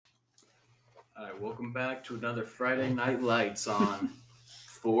All right, welcome back to another Friday Night Lights on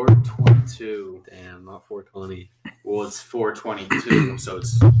 422. Damn, not 420. Well, it's 422, so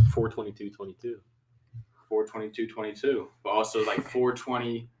it's 422.22. 422.22, but also like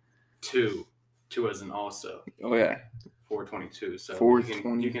 422, two as in also. Oh yeah, 422. So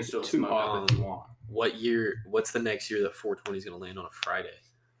you can still 422. smoke up if you want. What's the next year that 420 is going to land on a Friday?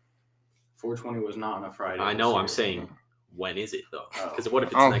 420 was not on a Friday. I this know, year. I'm saying, when is it though? Oh. Because what if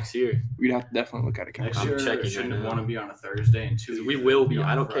it's Oh. next year? We'd have to definitely look at it. Next I'm year checking it shouldn't right now. want to be on a Thursday, and 2 Because years we will be. on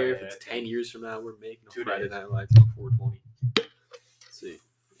I a don't care if Friday, it's I think. 10 years from now, we're making a 2 Friday days. Night Lights on 420. Let's see.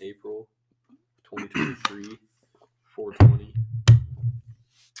 April 2023, 420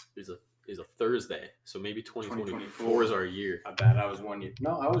 is a Thursday. So maybe 2024 is our year. I bet I was 1 year.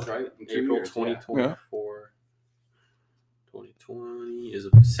 No, I was right. In 2 April years, 2024. 2020 is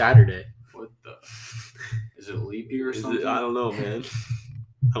a Saturday. Yeah. What the? Is it a leap year or Is something? it, I don't know, man.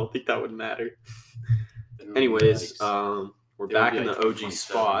 I don't think that would matter. Then Anyways, yikes. we're It would back be in like the OG 2027.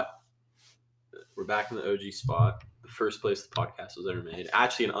 spot. We're back in the OG spot. The first place the podcast was ever made.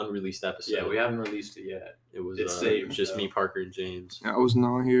 Actually, an unreleased episode. Yeah, we haven't released it yet. It was it's saved, just though. me, Parker, and James. I was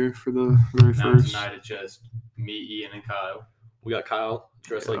not here for the very Now first. tonight it's just me, Ian, and Kyle. We got Kyle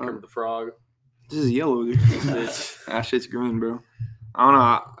dressed like Yeah. Kermit the Frog. This is yellow, dude. This- That shit's green, bro. I don't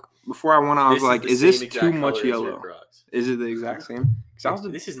know. Before I went, I was like, the "Is this same exact too color much as your yellow? Crocs. Is it the exact same?" Because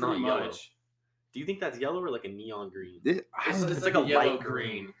This is Pretty not yellow. much. Do you think that's yellow or like a neon green? It's like like a a yellow light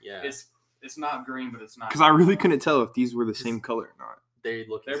green. Yeah, It's not green, but it's not. Because I really couldn't tell if these were the same color or not. they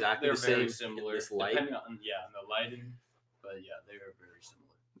look They're exactly they're the very same. similar. This light. Depending on the lighting, but yeah, they are very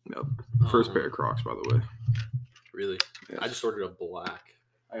similar. First pair of Crocs, by the way. Really? Yes. I just ordered a black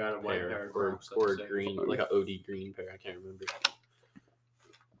I got a white pair pair of or Crocs, a that's green, sick. like an OD green pair. I can't remember.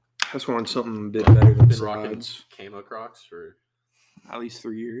 I just wanted something a bit better than Been rocking slides. camo Crocs for At least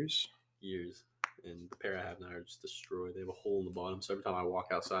 3 years. years, and the pair I have now are just destroyed. They have a hole in the bottom, so every time I walk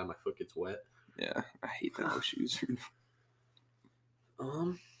outside, my foot gets wet. Yeah, I hate those shoes.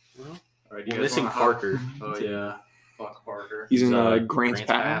 Well, All right, we're missing Parker. Oh yeah, fuck Parker. He's in uh, Grant's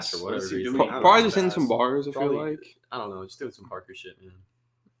Pass. or whatever. What's he he's doing? doing. Probably just in Pass. some bars, I feel Probably- like. I don't know. Just doing some Parker shit, man.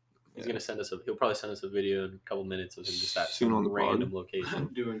 He's Yeah. gonna send us he'll probably send us a video in a couple minutes of him just at Soon some on the pod. random location.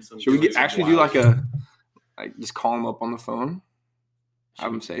 Doing some. Should we doing some actually do wild like shit. just call him up on the phone? Should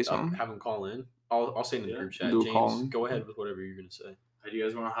Have we, him say something? Have him call in. I'll say in the Yeah. group chat. Do a James, call in. go ahead with whatever you're gonna say. Do you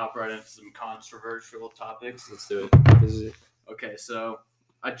guys want to hop right into some controversial topics? Let's do it. This is it. Okay, so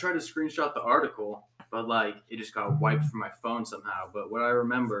I tried to screenshot the article, but like it just got wiped from my phone somehow. But what I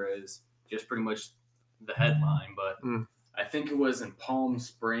remember is just pretty much the headline. But Mm. I think it was in Palm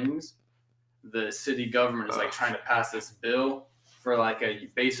Springs. The city government is like trying to pass this bill for like a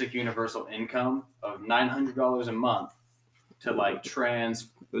basic universal income of $900 a month to like trans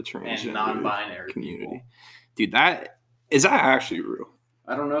The and transgender non-binary community. people. Dude, is that actually real?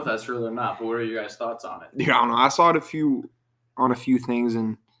 I don't know if that's real or not, but what are your guys' thoughts on it? Dude, I don't know. I saw it on a few things,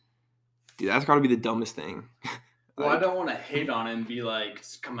 and dude, that's got to be the dumbest thing. Well, I Like- don't want to hate on it and be like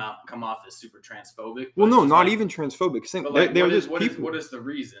come off as super transphobic. Well, but no, it's just not like- even transphobic. But like, They're what is- just what is- people. what is the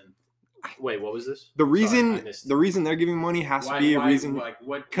reason? Wait, what was this? The Sorry, reason I missed it. the reason they're giving money has to be a reason. Like,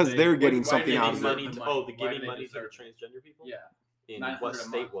 what? 'cause do they're what- getting why do something they out of deserve it. money the to, money? the Why do giving they money to the deserve it? transgender people? Yeah, In 900 what a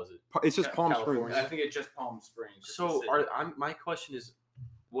state month. was it? It's just Palm California. Springs. I think it's just Palm Springs. It's the So city. my question is,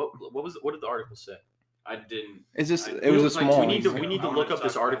 what did the article say? I didn't It's just I- it was a like, small. we need to I we need to wanna look up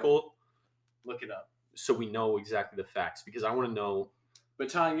this talk about it. article look it up. so we know exactly the facts because I want to know. But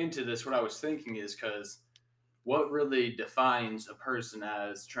tying into this, what I was thinking is because what really defines a person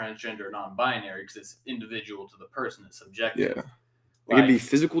as transgender or non-binary? Because it's individual to the person. It's subjective. Yeah. It could be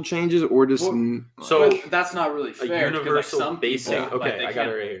physical changes or just Well, So- But that's not really A fair. because, universal like, some basic. people, Okay, like, they I got it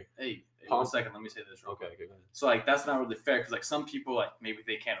can't- right here. Hey, Palm- 1 second. Let me say this real quick. Okay, go ahead. So like that's not really fair because like some people like maybe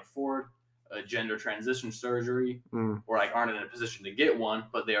they can't afford a gender transition surgery Mm. or like aren't in a position to get one,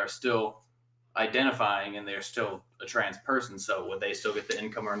 but they are still identifying and they're still a trans person. So would they still get the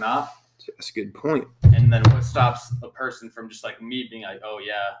income or not? that's a good point. And then what stops a person from just like me being like, oh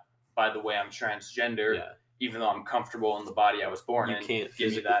yeah, by the way, I'm transgender, Yeah, even though I'm comfortable in the body I was born You in. can't give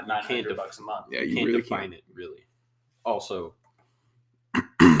me physically- that you can't $900 a month. Yeah, you you can't really define can't. it really. Also,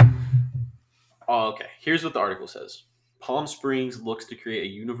 okay. Here's what the article says: Palm Springs looks to create a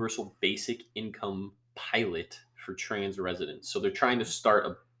universal basic income pilot for trans residents. So they're trying to start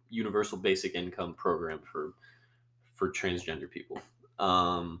a universal basic income program for transgender people.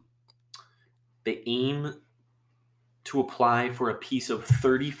 They aim to apply for a piece of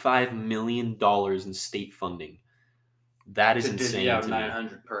 $35 million in state funding. That is To divvy insane out to me.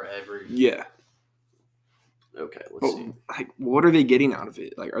 900 per every. Yeah. Okay, let's But see. like, what are they getting out of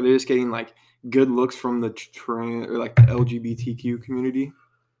it? Like, are they just getting like good looks from the or like the LGBTQ community?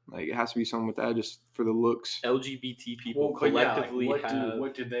 Like, it has to be something with that, just for the looks. LGBT people But yeah, collectively like, have.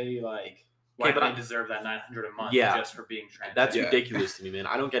 what do they like? Why Okay, do but they deserve that $900 a month Yeah. just for being trans? That's Yeah. ridiculous to me, man.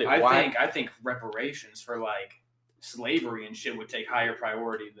 I don't get it. I think reparations for like slavery and shit would take higher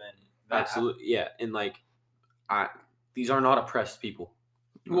priority than that. Absolutely, yeah. And like, these are not oppressed people.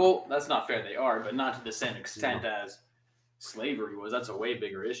 Well, that's not fair. They are, but not to the same extent as slavery was. That's a way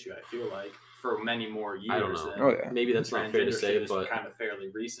bigger issue. I feel like for many more years. I don't know. Than Oh yeah. Maybe that's not fair to transgender say, shit is but kind of fairly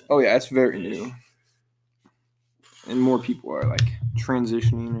recent. Oh yeah, it's very Ish. new, and more people are like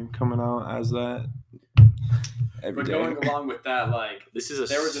transitioning and coming out as that every But day. going along with that, like this is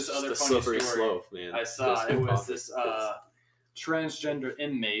there was this other just a funny slippery story slope, man. I saw. This It was topic. this transgender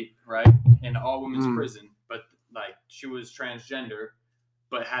inmate, right, in all women's Mm. prison, but like she was transgender,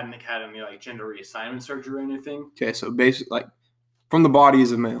 but hadn't had any like gender reassignment surgery or anything. Okay, so basically, like, from the body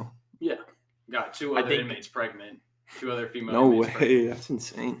is a male. Yeah, got two I other think- inmates pregnant, two other female. No inmates way, pregnant. that's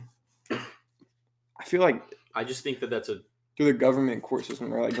insane. I feel like I just think that that's a. through the government court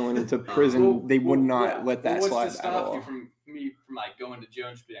system or like going into prison, Well, they would not yeah. let that Well, slide what's to at stop all. you from like going to jail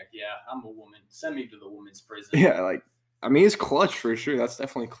and just be like, yeah, I'm a woman. Send me to the women's prison. Yeah, like, I mean, it's clutch for sure. That's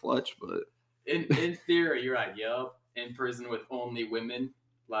definitely clutch, but In theory, you're like, yup, in prison with only women.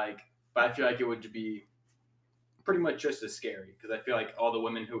 Like, but I feel like it would be pretty much just as scary because I feel like all the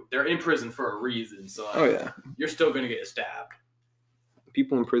women who they're in prison for a reason. So like, oh yeah, you're still gonna get stabbed.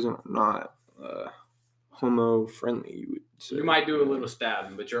 people in prison are not homo friendly. You would say. You might do a little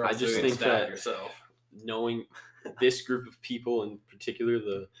stabbing, but you're I also just gonna think stab that- yourself. Knowing this group of people, in particular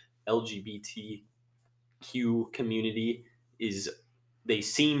the LGBTQ community, they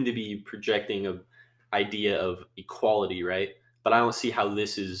seem to be projecting a idea of equality, right? But I don't see how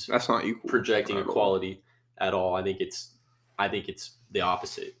this is That's not equal. projecting at all. equality at all. I think it's the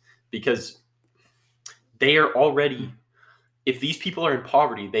opposite, because they are already, if these people are in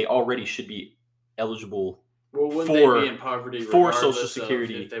poverty, they already should be eligible. Well, wouldn't for- they be in poverty for regardless Social of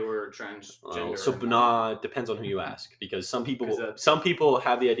Security. if they were transgender? So or not? it depends on who you ask, because some 'Cause people that's-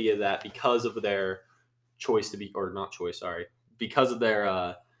 have the idea that because of their choice to be, or not choice, sorry, because of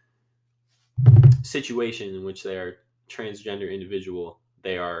their situation in which they are transgender individual,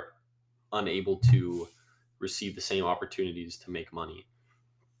 they are unable to receive the same opportunities to make money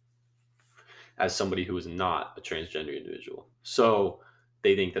as somebody who is not a transgender individual. So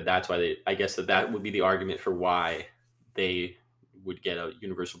they think that that's why I guess that would be the argument for why they would get a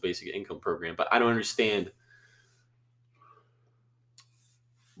universal basic income program. But I don't understand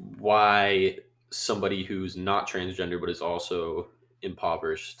why somebody who's not transgender but is also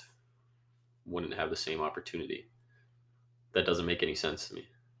impoverished wouldn't have the same opportunity. That doesn't make any sense to me,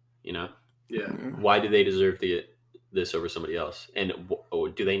 you know? Yeah. Why do they deserve this over somebody else? And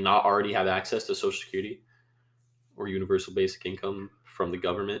do they not already have access to Social Security or universal basic income from the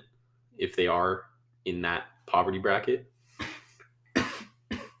government if they are in that poverty bracket?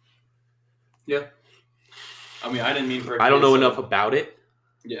 Yeah. I mean, I didn't mean for it to I don't be know so- enough about it.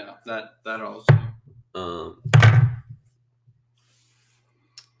 Yeah, that also.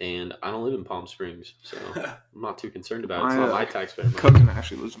 And I don't live in Palm Springs, so I'm not too concerned about it. It's My, not my taxpayer money. cousin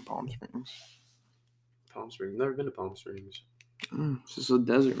actually lives in Palm Springs. Palm Springs. Never been to Palm Springs. It's just a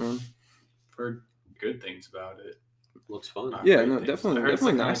desert, man. Heard good things about it. Looks fun. Not Yeah, great no, things. definitely- I heard it's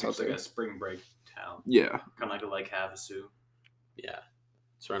definitely like nice it's out like there. a spring break town, Yeah. kind of like Havasu. Yeah,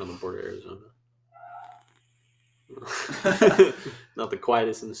 it's right on the border of Arizona. Not the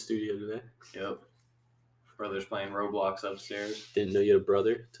quietest in the studio today. Yep. Brother's playing Roblox upstairs. Didn't know you had a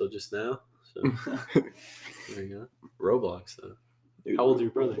brother till just now. So there you go. Roblox though. Dude, How old's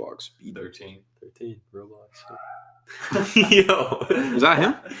your brother? Roblox speed. 13. 13. Roblox. Yo. Is that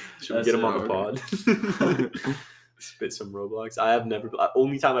him? Should we That's get him it. on the pod? Spit some Roblox. I have never.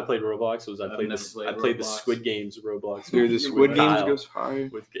 Only time I played Roblox was I I've played never this. played I played the Roblox. Squid Games Roblox. Dude, the You Squid would Games Kyle. goes high.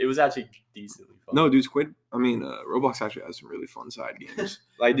 It was actually decently fun. No, dude, Roblox actually has some really fun side games.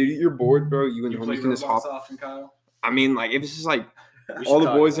 Like, dude, you're bored, bro. You and You your play homies can just Roblox hop. often, Kyle? I mean, like, if it's just like We should all the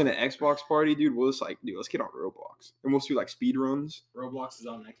talk boys about in an Xbox party, dude, we'll just like, dude, let's get on Roblox and we'll do like speed runs. Roblox is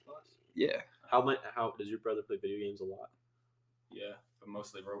on Xbox? Yeah. How does your brother play video games a lot? Yeah, but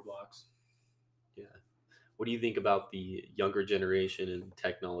mostly Roblox. Yeah. What do you think about the younger generation and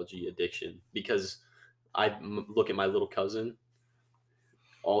technology addiction? Because look at my little cousin.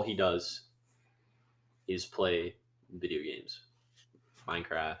 All he does is play video games,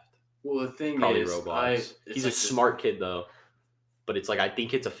 Minecraft, Well, the thing probably is, Roblox. it's He's like a this- smart kid though, but it's like I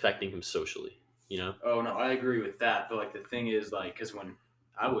think it's affecting him socially. You know? Oh no, I agree with that. But like the thing is, like, because when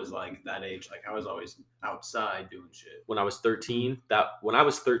I was like that age. Like I was always outside doing shit. When I was 13,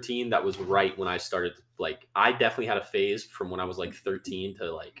 that was right when I started. Like, I definitely had a phase from when I was like 13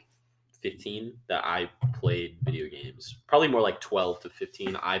 to like 15 that I played video games. Probably more like 12 to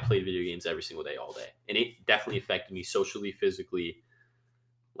 15. I played video games every single day, all day, and it definitely affected me socially, physically.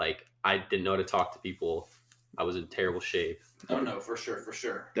 Like, I didn't know how to talk to people. I was in terrible shape. Oh no, for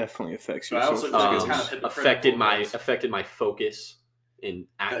sure. Definitely affects you. But I also so think it's kind skills. of affected my focus in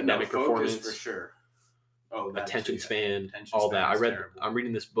academic performance, for sure. Oh, attention span, all that. I'm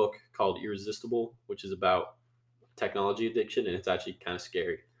reading this book called Irresistible, which is about technology addiction, and it's actually kind of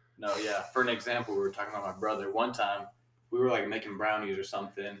scary. No, yeah. For an example, we were talking about my brother. One time, we were like making brownies or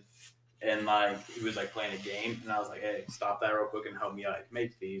something, and like he was like playing a game, and I was like, "Hey, stop that real quick and help me like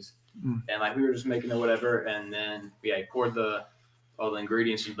make these." And like we were just making it whatever, and then we like poured all the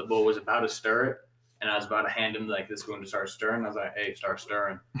ingredients into the bowl. Was about to stir it, and I was about to hand him like this spoon to start stirring. I was like, "Hey, start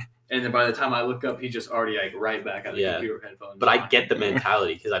stirring." And then by the time I look up, he's just already like right back at the computer headphones. But I get the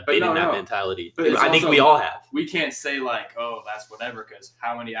mentality because I've been in that mentality. But I think we all have. We can't say like, "Oh, that's whatever," because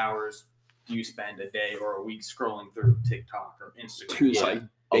how many hours do you spend a day or a week scrolling through TikTok or Instagram? Dude, Yeah. like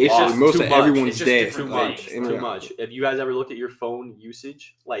basically most of everyone's day. Too much. Have you guys ever looked at your phone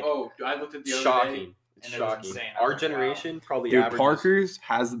usage? Like, I looked at the other shocking. day. It's and shocking. Insane. Our generation probably Dude, averages.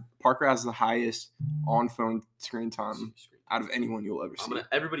 Parker has the highest on-phone screen time out of anyone you'll ever see.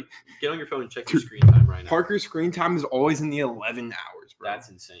 Everybody get on your phone and check your screen time right now. Parker's screen time is always in the 11 hours, bro. That's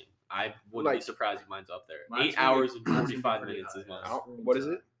insane. I wouldn't be surprised if mine's up there. Mine's 8 hours and 45 minutes is mine. What is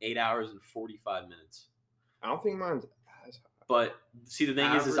it? 8 hours and 45 minutes. I don't think mine's as high. But see, the thing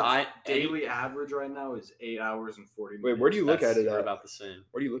is daily average right now is 8 hours and 40 minutes. Wait, where do you look at it We're at? about the same.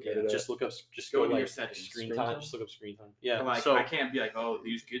 Where do you look at it at? Just look up. Just Go go to your like settings. screen time. Just look up screen time. Yeah. Like, so I can't be like, oh,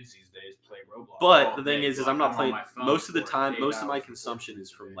 these kids these days play Roblox. But the thing is I'm not playing. Most of the time, most of my hours consumption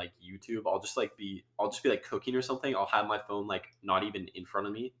is from like YouTube. I'll just be like cooking or something. I'll have my phone like not even in front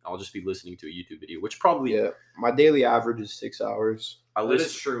of me. I'll just be listening to a YouTube video, which probably my daily average is 6 hours. That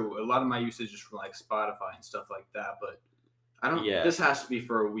is true. A lot of my usage is from like Spotify and stuff like that, but I don't. Yeah. This has to be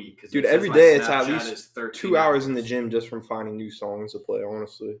for a week. Dude, every day it's at least 2 hours in the gym just from finding new songs to play.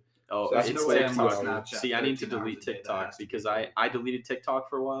 Honestly. Oh, so it's no way I'm on TikTok. Snapchat See, I need to 13 hours delete a day. That TikTok has to because be I deleted TikTok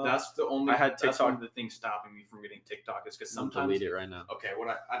for a while. That's the only. I had That's one TikTok. of the things stopping me from getting TikTok is because I'm sometimes. delete it right now. Okay,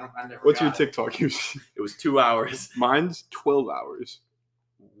 I never. What's your got it. TikTok use? It was 2 hours. Mine's 12 hours.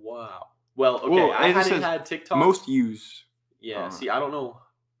 Wow. Well, okay. Well, I it just hadn't says had TikTok. Most use. Yeah. See, I don't know.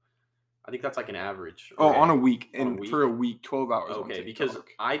 I think that's like an average. Oh, right? on a week. On a And week? for a week, 12 hours. on Okay, TikTok. because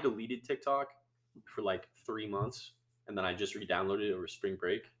I deleted TikTok for like 3 months, and then I just re-downloaded it over spring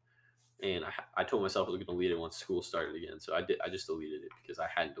break, and I told myself I was going to delete it once school started again. So I just deleted it because I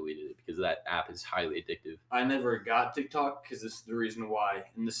hadn't deleted it because that app is highly addictive. I never got TikTok because this is the reason why,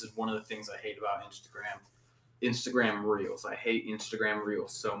 and this is one of the things I hate about Instagram. Instagram Reels. I hate Instagram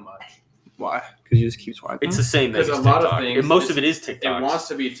Reels so much. Why? Because you just keep swiping. It's the same thing. Because as a lot of TikTok. things, Most of it is TikTok. It wants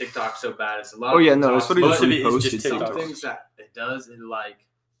to be TikTok so bad. It's a lot. Oh of yeah, no, that's what he TikToks, just Most of it is reposted. just Some TikTok. things that it does, it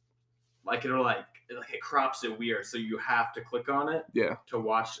it crops it weird, so you have to click on it Yeah. to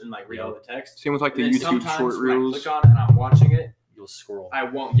watch and like read all the text. Same with like the And then YouTube sometimes short when I reels. click on it and I'm watching it, You'll scroll. I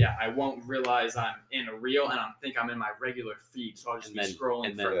won't realize I'm in a reel and I think I'm in my regular feed, so I'll just And be then- scrolling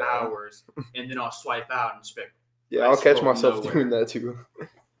and then- for hours, and then I'll swipe out and just be like, Yeah, I I'll catch scroll myself nowhere. doing that too.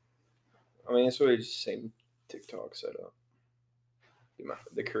 I mean, it's really just the same TikTok setup.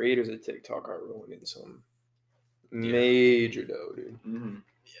 The creators of TikTok are rolling in some major dough, dude. mm-hmm.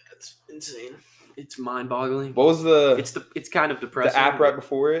 Yeah, it's insane. It's mind-boggling. What was the It's kind of depressing. the app right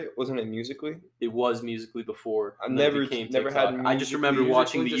before it? Wasn't it Musically? It was Musically before. I've and then it never became had TikTok. I just remember Musical.ly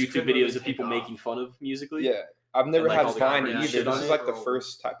watching the just YouTube couldn't really videos of people take off. making fun of Musically. Yeah, I've never like, had all the Vine crazy either. shit This on is it. like the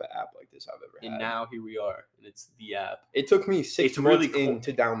first type of app like this I've ever had. And now here we are, and it's the app. It took me 6 It's months really cool. in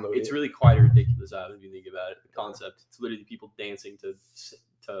to download It's it. really quite a ridiculous app if you think about it. The concept. It's literally people dancing to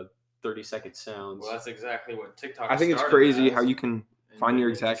 30-second sounds. Well, that's exactly what TikTok. I think it's started crazy as, how you can and find then your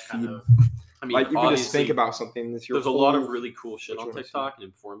it exact just kind feed. of- I mean, Like you can just obviously, think about something. That's your there's a lot of whole- really cool shit what on you wanna see. TikTok and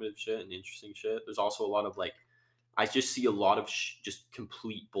informative shit and interesting shit. There's also a lot of like, I just see a lot of just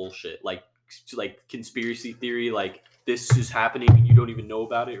complete bullshit, like conspiracy theory, like this is happening and you don't even know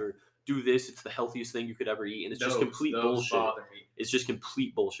about it, or do this, it's the healthiest thing you could ever eat, and it's just complete those bullshit. bother me. It's just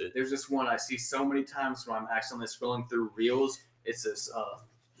complete bullshit. There's this one I see so many times when I'm accidentally scrolling through Reels. It's this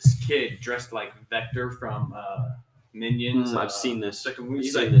kid dressed like Vector from Minions. I've seen this. Second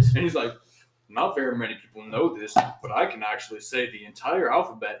week. I've And he's like, not very many people know this, but I can actually say the entire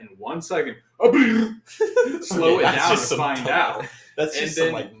alphabet in 1 second. Slow it That's down just to some find dumb- out. That's And just some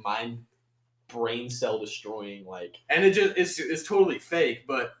then- like mind brain cell destroying, like. And it's totally fake,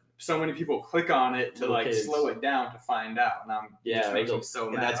 but so many people click on it to Little like kids. slow it down to find out. And it makes me so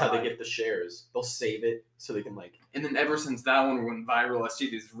mad. And that's how they Like, get the shares. They'll save it so they can like. And then ever since that one went viral, I see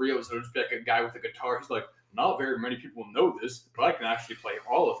these reels. There's just like a guy with a guitar. He's like, not very many people know this, but I can actually play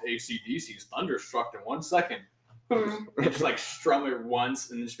all of AC/DC's Thunderstruck in 1 second. And just like strum it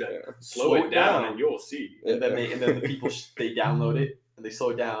once and then just be like, slow it down and you'll see. And then the people they download it and they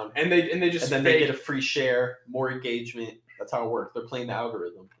slow it down And they they get a free share, more engagement. That's how it works. They're playing the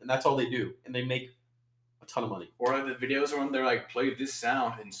algorithm, and that's all they do, and they make a ton of money. Or the videos when they're like, play this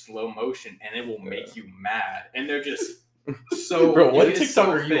sound in slow motion and it will make you mad. And they're just so. Bro, what it's TikTok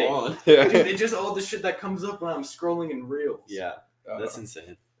so are you fake. on? Yeah. Dude, it's just all the shit that comes up when I'm scrolling in reels. Yeah, that's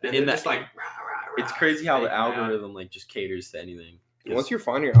insane. And In they're that, just like, rah, rah, rah, it's crazy how the fake mad. algorithm like just caters to anything. Once you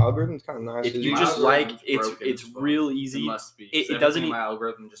find your algorithm, it's kind of nice. If 'cause you My just like algorithm's broken it's as fuck. real It easy. must be. It 'Cause doesn't everything in my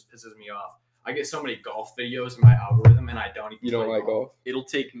algorithm just pisses me off. I get so many golf videos in my algorithm, and I don't even. you don't play like golf. It'll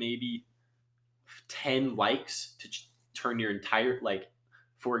take maybe 10 likes to turn your entire like.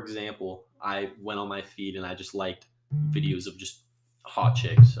 For example, I went on my feed and I just liked videos of just hot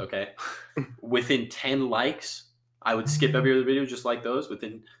chicks. Okay, within 10 likes, I would skip every other video just like those.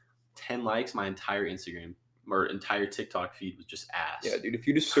 Within 10 likes, my entire Instagram or entire TikTok feed was just ass. Yeah, dude. If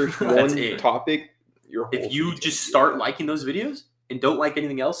you just search That's one it. topic, your whole If you feed's just gonna be start that. liking those videos and don't like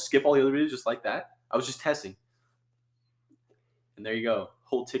anything else, skip all the other videos just like that. I was just testing. And there you go.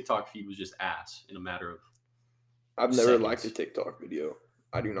 Whole TikTok feed was just ass in a matter of I've never seconds. liked a TikTok video.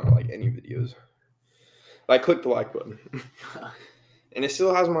 I do not like any videos. Like, click the like button. And it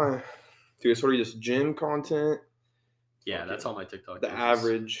still has my, dude, it's sort of just gym content. yeah, that's all my TikTok The is.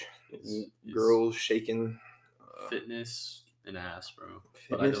 average It's girls shaking. Fitness and ass, bro.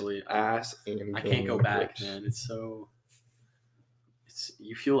 But I Fitness, delete ass, and I can't go game back, clips. man. It's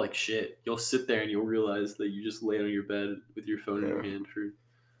you feel like shit. You'll sit there and you'll realize that you just laid on your bed with your phone in your hand for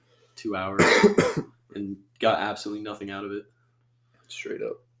 2 hours and got absolutely nothing out of it. Straight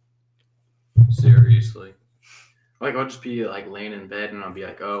up. Seriously. Like, I'll just be like laying in bed and I'll be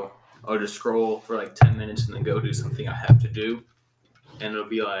like, oh, I'll just scroll for like 10 minutes and then go do something I have to do. And it'll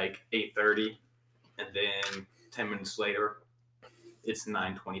be like 8:30. And then 10 minutes later, it's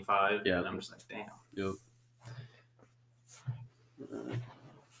 9:25. Yeah. And I'm just like, damn. Yep.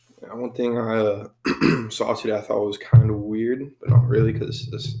 Yeah, one thing I saw today I thought was kind of weird, but not really,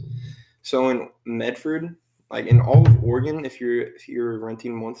 because so in Medford, like in all of Oregon, if you're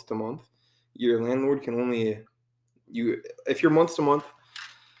renting month to month, your landlord can only if you're month to month,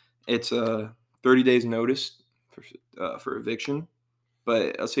 it's 30 days notice for eviction.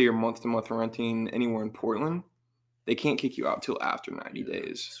 But let's say you're month to month renting anywhere in Portland, they can't kick you out till after 90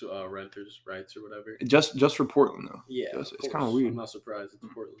 days. So, renters' rights or whatever. Just for Portland though. Yeah, It's of kinda course. weird. I'm not surprised it's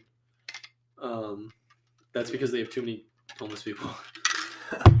Portland. That's because they have too many homeless people.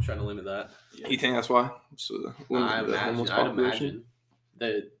 Trying to limit that. You think that's why? So I'd imagine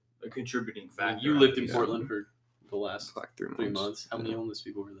that A contributing I mean, factor. you lived in Yeah. Portland for the last like 3 months. 3 months. How many homeless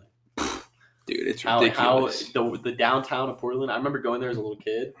people were there? Dude, it's How ridiculous. the downtown of Portland? I remember going there as a little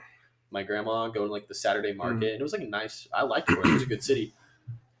kid. My grandma going to like the Saturday market, and it was like a nice. I liked Portland. It was a good city.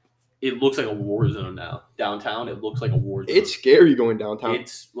 It looks like a war zone now. Downtown, it looks like a war zone. It's scary going downtown.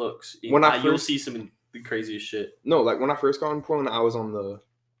 It looks. When I you'll first- see some of the craziest shit. No, like when I first got in Portland, I was on the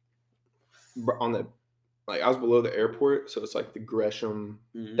like I was below the airport, so it's like the Gresham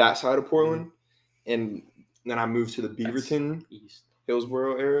Mhm. that side of Portland, and then I moved to the That's Beaverton, East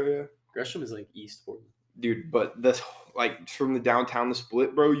Hillsboro area, Gresham is like East Portland. dude. But this like from the downtown, the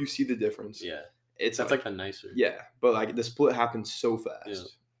split, bro, you see the difference. Yeah, It's that's like the nicer. yeah, but like the split happens so fast.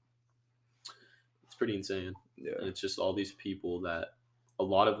 Yeah. It's pretty insane. Yeah, And it's just all these people that a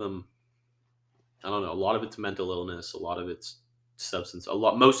lot of them, I don't know, a lot of it's mental illness, a lot of it's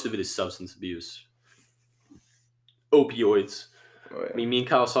most of it is substance abuse, opioids. Oh, yeah. I mean, me and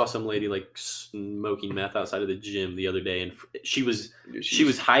Kyle saw some lady like smoking meth outside of the gym the other day, and she was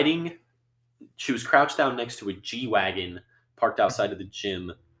hiding. She was crouched down next to a G-Wagon parked outside of the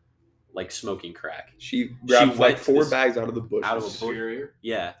gym, like smoking crack. She grabbed went like to 4 this- bags out of the bushes. out of a bush. Superior.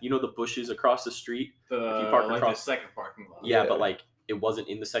 Yeah, you know the bushes across the street. The, If you park like across- the second parking lot. Yeah, Yeah. but like it wasn't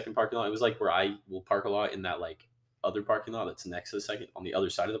in the second parking lot. It was like where I will park a lot in that like other parking lot that's next to the second on the other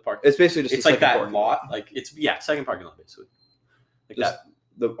side of the park. It's basically just It's the like second that parking lot. Like it's second parking lot basically. Like Just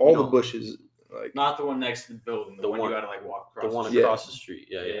that all No. the bushes, like Not the one next to the building. The, The one one- you gotta like walk the across. one Yeah. across the street.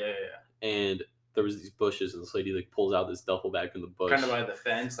 Yeah, Yeah, yeah. yeah, yeah. And there was these bushes, and this lady like pulls out this duffel bag from the bush. Kind of by the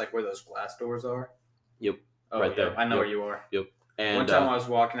fence, like where those glass doors are. Yep. Oh, Right yeah, there. I know Yep. where you are. And One time I was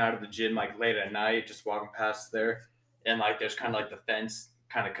walking out of the gym like late at night, just walking past there, and like there's kind of like the fence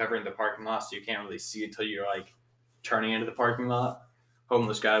kind of covering the parking lot, so you can't really see until you're like turning into the parking lot.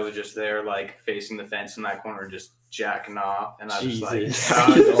 Homeless guy was just there, like facing the fence in that corner, just jacking off, and I was just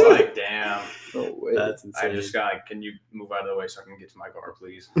like, damn. No way. That's insane. I just got like, can you move out of the way so I can get to my car,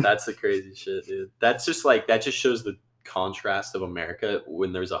 please? That's the crazy shit, dude. That's just like, that just shows the contrast of America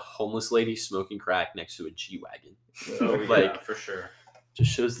when there's a homeless lady smoking crack next to a G-Wagon. Oh, Like, yeah, for sure.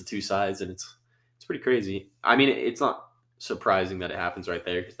 Just shows the two sides, and it's pretty crazy. I mean, it's not surprising that it happens right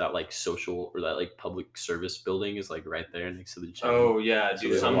there because that like social or that like public service building is like right there next to the gym. Oh yeah, So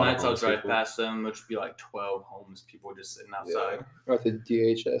dude. there's a Some lot of nights I'll homeless drive people. past them, which would be like 12 homeless people just sitting outside. Yeah. At the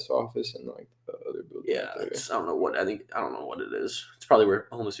DHS office and like the other building. Yeah, right there. I don't know what it is. It's probably where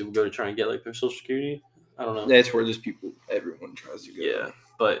homeless people go to try and get like their social security. I don't know. That's where just everyone tries to go. Yeah,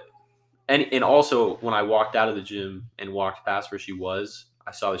 but and also when I walked out of the gym and walked past where she was,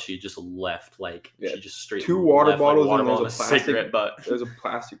 I saw that she had just left. Like Yeah, she just straight 2 water left, bottles like, water and there's bottle a and plastic- cigarette butt. There's a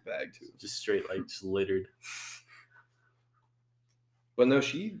plastic bag too. Just straight like just littered. But no,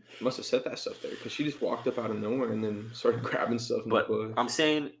 she must have set that stuff there because she just walked up out of nowhere and then started grabbing stuff. But in the bush. I'm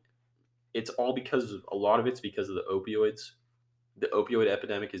saying it's all because of a lot of it's because of the opioids. The opioid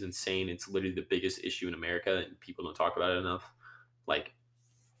epidemic is insane. It's literally the biggest issue in America, and people don't talk about it enough. Like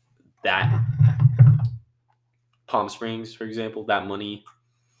that, Palm Springs, for example, that money.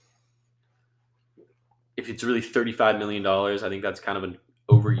 If it's really $35 million, I think that's kind of an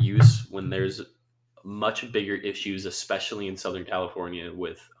overuse when there's much bigger issues, especially in Southern California,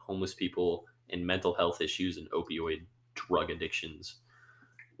 with homeless people and mental health issues and opioid drug addictions.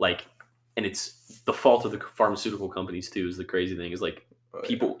 Like, and it's the fault of the pharmaceutical companies too. Is the crazy thing is like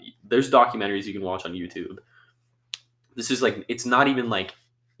people. There's documentaries you can watch on YouTube. This is like, it's not even like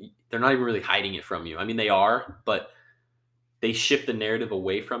they're not even really hiding it from you. I mean, they are, but they shift the narrative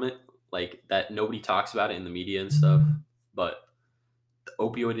away from it, like that nobody talks about it in the media and stuff. But the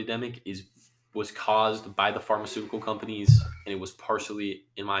opioid epidemic was caused by the pharmaceutical companies, and it was partially,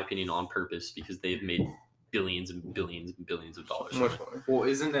 in my opinion, on purpose because they've made billions and billions and billions of dollars. Much more. Well,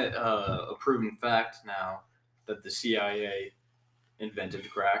 isn't it a proven fact now that the CIA invented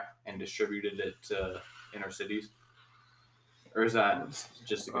crack and distributed it to inner cities? Or is that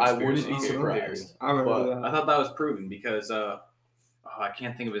just a I conspiracy wouldn't be theory? surprised. I remember But that. I thought that was proven because I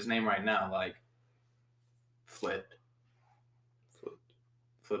can't think of his name right now. Like flipped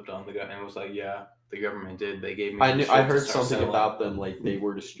on the guy and was like, yeah, the government did. They gave me. I the knew. shit I to heard start something selling. about them, like they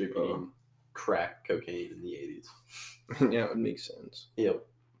were distributing crack cocaine in the 80s. Yeah, it makes sense. Yep.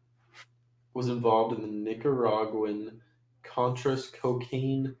 Was involved in the Nicaraguan Contras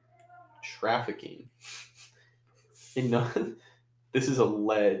cocaine trafficking. This is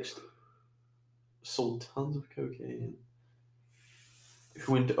alleged. Sold tons of cocaine.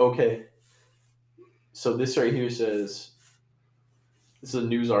 Okay. So this right here says, this is a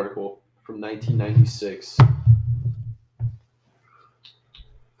news article from 1996.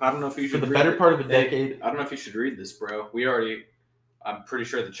 I don't know if you For should. the read better it. part of a Hey, decade. I don't know if you should read this, bro. I'm pretty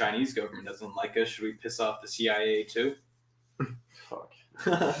sure the Chinese government doesn't like us. Should we piss off the CIA too? Fuck.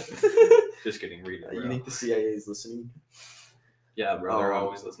 Just kidding. Read it, bro. You think the CIA is listening? Yeah, bro. They're Oh.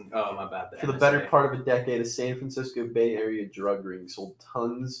 always listening. Oh, my bad. For the better part of a decade, a San Francisco Bay Area drug ring sold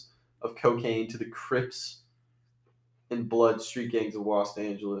tons of cocaine to the Crips and Blood street gangs of Los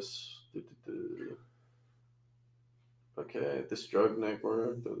Angeles. Okay, this drug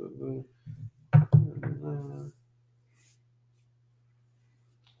network.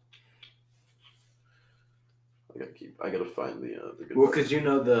 I gotta find the good. Well, part. because you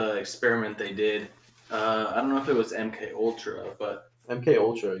know the experiment they did. I don't know if it was MK Ultra, but MK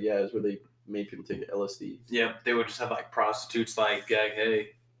Ultra, yeah, is where they made people take LSD. yeah, they would just have like prostitutes like, hey,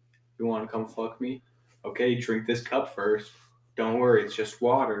 you want to come fuck me? Okay, drink this cup first. Don't worry, it's just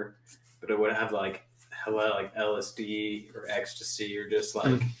water. But it would have like hella like LSD or ecstasy or just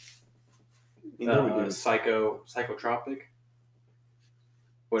like psychotropic.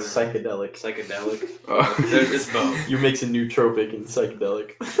 What is it? Psychedelic. Psychedelic. Oh. It's both. You're mixing nootropic and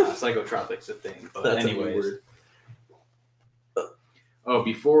psychedelic. Psychotropic's a thing. But That's a new anyways. word. Oh,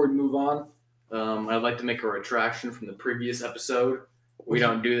 before we move on, I'd like to make a retraction from the previous episode. We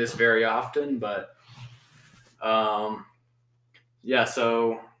don't do this very often, but yeah,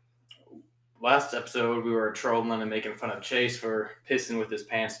 so last episode we were trolling and making fun of Chase for pissing with his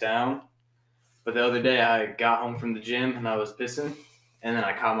pants down. But the other day I got home from the gym and I was pissing, and then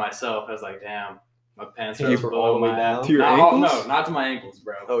I caught myself. I was like, damn, my pants are You were all below the way my down? To your no, ankles? No, not to my ankles,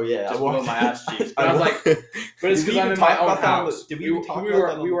 bro. Oh yeah, Just I walked- below my ass cheeks. But I I was walked- like, but it's Did we because I'm even in my talk own about that on the- house. did we even talk we about were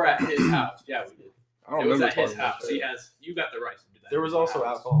that on we the were at podcast? his house. Yeah, we did. I don't It was remember at his talking about house. that. You got the right to do that. There was in your also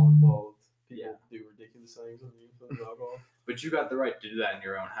house. alcohol involved People do ridiculous things when you influence alcohol. But you got the right to do that in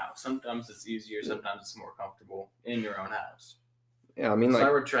your own house. Sometimes it's easier, sometimes it's more comfortable in your own house. Yeah, I mean, So like,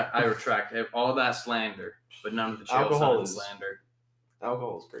 I retract all that slander, but none of the jail Alcohol sign is- slander.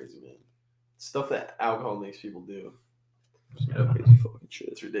 Alcohol is crazy, man. Stuff that alcohol makes people do. crazy fucking shit.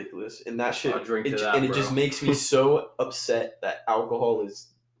 It's ridiculous, and that shit. I'll drink to it, that, and it bro. just makes me so upset that alcohol is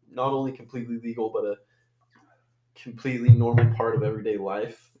not only completely legal, but a completely normal part of everyday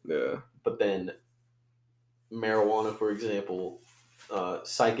life. Yeah. But then marijuana, for example,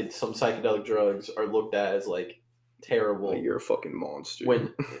 some psychedelic drugs are looked at as like terrible. Like, you're a fucking monster.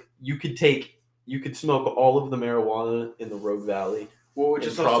 When you could smoke all of the marijuana in the Rogue Valley, Well, which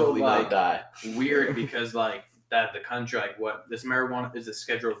and is also probably like not die. weird because like that the country like what this marijuana is it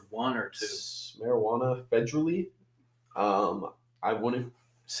Schedule 1 or 2? Marijuana federally, I wouldn't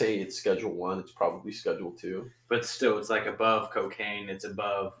say it's Schedule 1. It's probably Schedule 2. But still, it's like above cocaine. It's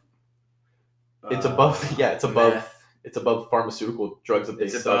above. It's above. Yeah, it's above. meth. It's above pharmaceutical drugs that they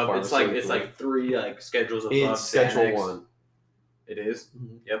It's sell. above. It's like 3 like schedules above. It's Schedule Xanax. 1. It is.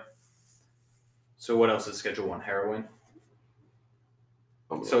 Mhm. Yep. So what else is Schedule 1? Heroin.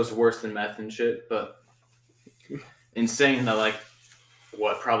 Oh, So it's worse than meth and shit. But insane that like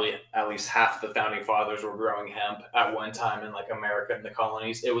what probably at least half the founding fathers were growing hemp at one time in like America and the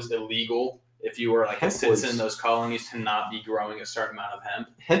colonies. It was illegal if you were like Hemp a citizen was- in those colonies to not be growing a certain amount of hemp.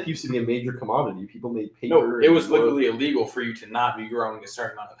 hemp used to be a major commodity. People made paper. No, it and was wood. literally illegal for you to not be growing a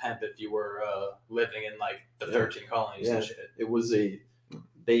certain amount of hemp if you were living in like the Yeah. 13 colonies and Yeah. shit. It was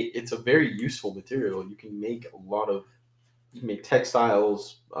it's a very useful material. You can make you can make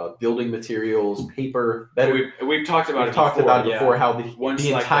textiles, building materials, paper. Better. We've talked about We've it talked before, about it yeah. before how the Once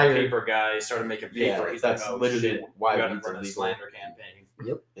the like entire the paper guy started making paper, Yeah, he's that's like, oh literally shit, why we it gotta needs run a illegal. slander campaign.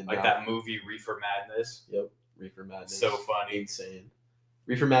 Yep. And Like now- that movie Reefer Madness. Reefer Madness. So funny. Insane.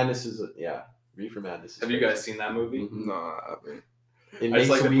 Reefer Madness is Reefer Madness. Is Have you crazy. guys seen that movie? Mhm. Nah, I mean, It It's makes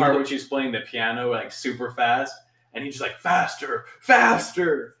like the weed- part where she's playing the piano like super fast, and he's just like faster,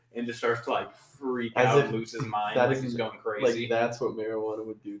 faster, and just starts to like freak As out, if and lose his mind, that like is he's going like crazy. that's what marijuana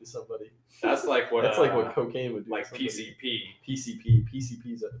would do to somebody. That's like what That's like what cocaine would do. like to somebody. PCP.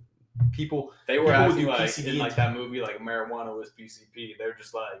 PCP's people. They were People would acting do like PCP in like that movie, like marijuana was PCP. They're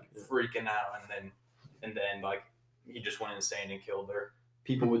just like freaking out, and then like he just went insane and killed her.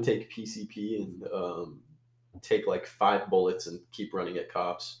 People would take PCP and take like 5 bullets and keep running at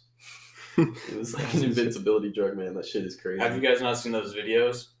cops. It was like an invincibility drug, man. That shit is crazy. Have you guys not seen those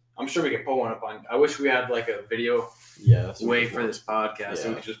videos? I'm sure we could pull one up on. I wish we had like a video Yeah. so way for this podcast, so we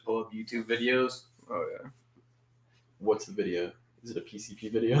Yeah. could just pull up YouTube videos. oh yeah. What's the video? Is it a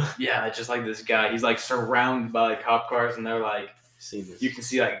PCP video? Yeah, it's just like this guy. He's like surrounded by like, cop cars, and they're like, Seen this. you can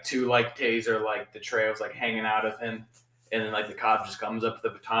see like 2 like taser like the trails like hanging out of him, and then like the cop just comes up with the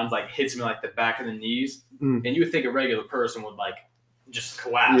batons, like hits me like the back of the knees, Mm. and you would think a regular person would like just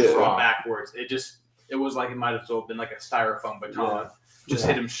collapse Yeah. fall backwards. It was like it might have been like a styrofoam baton, just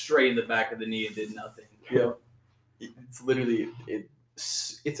hit him straight in the back of the knee and did nothing. Yeah. It's literally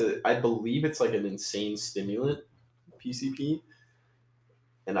I believe it's like an insane stimulant, PCP.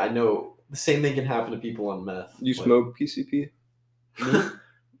 And I know the same thing can happen to people on meth. You Like, smoke PCP? me?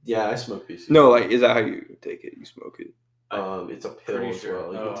 Yeah, I smoke PCP. No, like, is that how you take it? You smoke it? It's a pill Pretty as sure.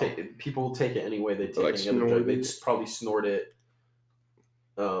 well. You Oh. can take it, people will take it any way they take Like any other drug. snort They it? just probably snort it.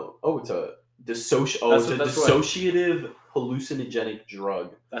 It's a That's what- dissociative hallucinogenic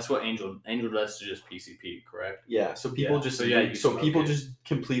drug. That's what Angel does to just PCP, correct? Yeah, so people Yeah, just so yeah, you so smoke people it. just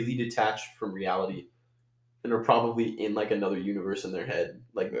completely detached from reality, and are probably in like another universe in their head.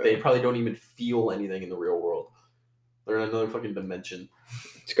 Like Yeah. they probably don't even feel anything in the real world. They're in another fucking dimension.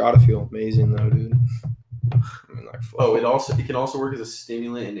 It's gotta feel amazing though, dude. I mean, like, fuck. Oh, it can also work as a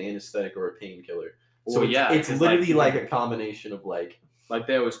stimulant, an anesthetic, or a painkiller. So Well, it's, yeah, it's 'cause, literally like, like a combination of like Like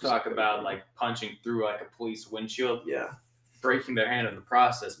they always talk about like punching through like a police windshield, yeah, breaking their hand in the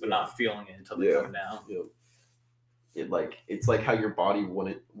process, but not feeling it until they Yeah. come down. it's like how your body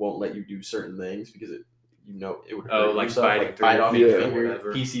won't let you do certain things because it would Oh, hurt like yourself, biting through bite your off your finger, finger.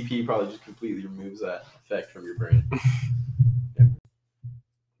 whatever. PCP probably just completely removes that effect from your brain.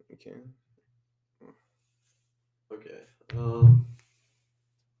 Okay. Okay.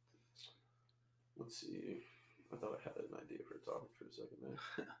 Let's see. I thought I had an idea for a topic for a second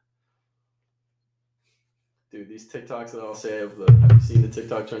there. Dude, these TikToks that I'll say have you seen the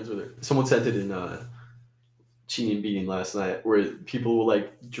TikTok trends where someone sent it in Cheating and Beating last night where people will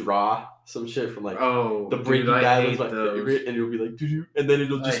like draw some shit from like Oh, the Breaking Bad was my favorite, and it'll be like doo-doo, and then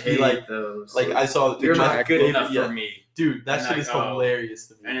it'll just be like those. I saw You're my not good favorite- enough yeah. for me. Dude, that And shit like, is oh. hilarious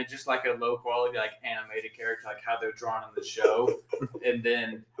to me. And it's just like a low quality like animated character, like how they're drawn in the show, and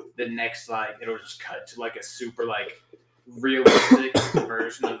then the next like it'll just cut to like a super like realistic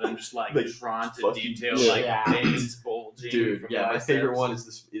version of them just like drawn to detail like veins bulging. Dude, my favorite one is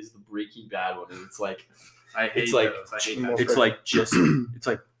the Breaking Bad one, and it's like I hate it's like those. I hate that. It's like Jesse. It's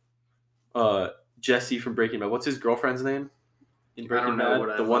like Jesse from Breaking Bad. What's his girlfriend's name in Breaking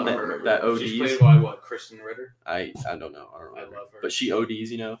Bad? The one that ODs. She's played by what? Kristen Ritter. I don't know. I don't remember. I love her. But she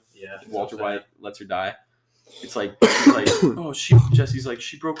ODs, Yeah. Walter White lets her die. It's like, Jesse's like,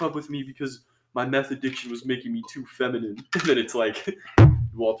 she broke up with me because my meth addiction was making me too feminine. And then it's like,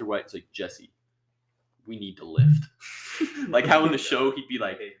 Walter White's like, Jesse, we need to lift. Like how in the show he'd be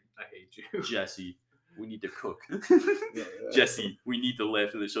like, I hate you. Jesse, we need to cook. Jesse, we need to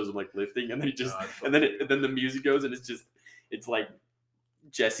lift. And it shows him like lifting. And then then the music goes and it's like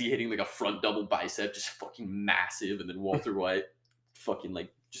Jesse hitting like a front double bicep, just fucking massive. And then Walter White fucking like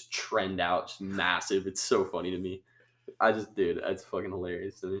just trend out, just massive. It's so funny to me. Dude, that's fucking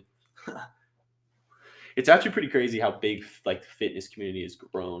hilarious to me. It's actually pretty crazy how big like the fitness community has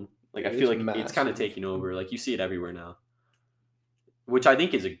grown. Like I feel like it's kind of taking over. Like you see it everywhere now, which I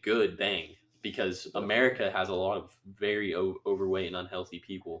think is a good thing because America has a lot of very overweight and unhealthy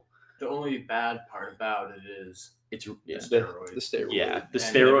people. The only bad part about it is it's steroids. The steroid. Yeah, the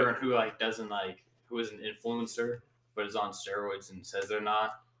And steroid. everyone who like doesn't like who is an influencer but is on steroids and says they're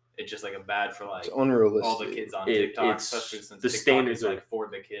not. It's just like a bad for like It's unrealistic. all the kids on TikTok, it's especially since the TikTok standards is like for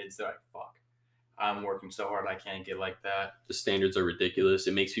the kids. They're like, fuck, I'm working so hard I can't get like that. The standards are ridiculous.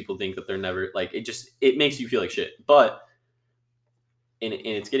 It makes people think that they're never like it makes you feel like shit. But and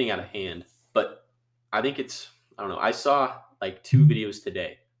it's getting out of hand. But I think I don't know. I saw like 2 videos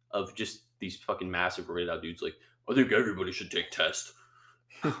today of just these fucking massive rated out dudes like, I think everybody should take tests.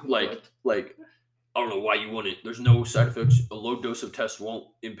 like I don't know why you wouldn't. There's no side effects. A low dose of test won't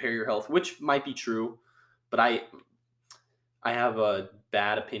impair your health, which might be true. But I have a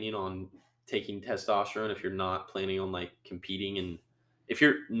bad opinion on taking testosterone if you're not planning on like competing, and if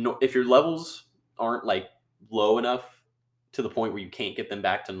your levels aren't like low enough to the point where you can't get them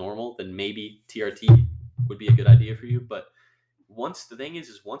back to normal, then maybe TRT would be a good idea for you. But once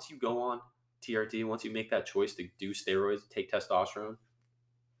you go on TRT, once you make that choice to do steroids, take testosterone,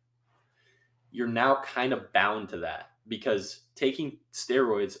 you're now kind of bound to that because taking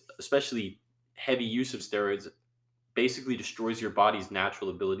steroids, especially heavy use of steroids, basically destroys your body's natural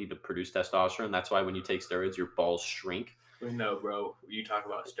ability to produce testosterone. That's why when you take steroids, your balls shrink. We know, bro. You talk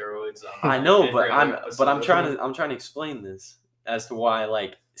about steroids. I know, but I'm trying to explain this as to why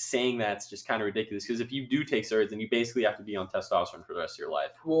like saying that's just kind of ridiculous. Because if you do take steroids, then you basically have to be on testosterone for the rest of your life.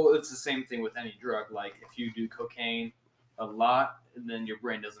 Well, it's the same thing with any drug. Like if you do cocaine a lot, then your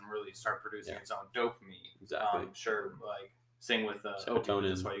brain doesn't really start producing its own dopamine. Exactly. Sure. Like same with Serotonin. opioids.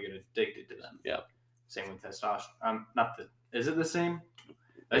 That's why you get addicted to them. Yeah. Same with testosterone. Is it the same?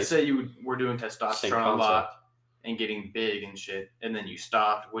 Let's say we're doing Same testosterone a lot and getting big and shit, and then you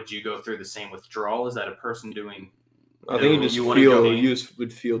stopped. Would you go through the same withdrawal? Is that a person doing? I think you would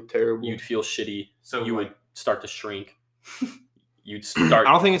feel terrible. You'd feel shitty. So you would start to shrink. You'd start.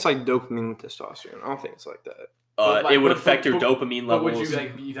 I don't think it's like dopamine with testosterone. I don't think it's like that. It would affect your dopamine levels. But would you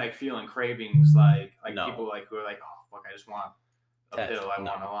like be like feeling cravings like No. people like who are like, oh fuck, I just want a pill, I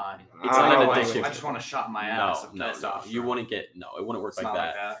want a line. It's not an addiction. I just want to shot my ass. No. You wouldn't get it wouldn't work like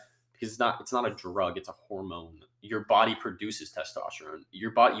that. Because it's not a drug, it's a hormone. Your body produces testosterone.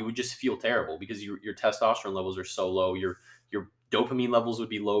 You would just feel terrible because your testosterone levels are so low. Your dopamine levels would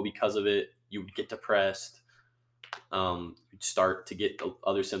be low because of it. You would get depressed. You'd start to get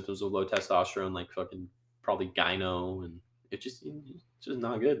other symptoms of low testosterone, like fucking probably gyno, and it's just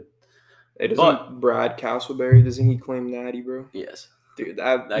not good. Hey, doesn't Brad Castleberry, doesn't he claim natty, bro? Yes. Dude,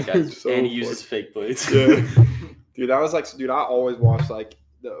 that guy's so and he uses fake blades. Yeah. Dude, that was like, dude, I always watch like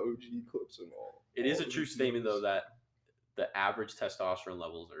the OG clips and all. It is a true statement though that the average testosterone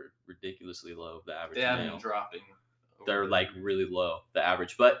levels are ridiculously low. The average They have male. been dropping. They're like really low, the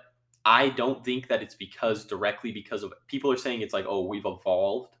average. But I don't think that it's directly because of people are saying it's like, oh, we've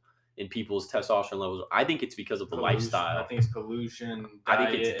evolved in people's testosterone levels. I think it's because of the lifestyle. I think it's pollution. I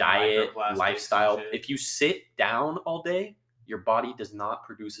think it's diet, microplastics lifestyle. and shit. If you sit down all day, your body does not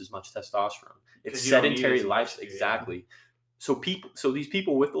produce as much testosterone. It's 'Cause you don't need sedentary as much, lifestyle. yeah. Exactly. So these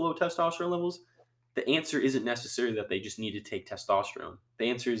people with the low testosterone levels, the answer isn't necessarily that they just need to take testosterone. The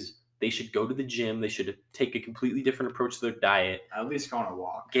answer is they should go to the gym. They should take a completely different approach to their diet. At least go on a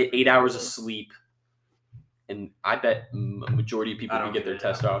walk. Get 8 hours of sleep. And I bet a majority of people I can don't get their get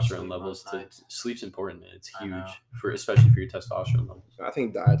enough testosterone sleep levels most to nights. sleep's important, man. It's I huge know. especially for your testosterone levels. I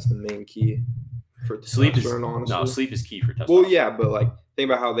think diet's the main key for Sleep is testosterone, honestly. no sleep is key for testosterone. Well, yeah, but like think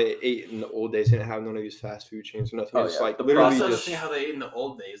about how they ate in the old days. They didn't have none of these fast food chains or nothing. Oh, It's yeah. like The literally Also, just see how they ate in the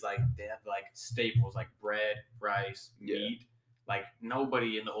old days. Like they had like staples like bread, rice, Yeah. meat. Like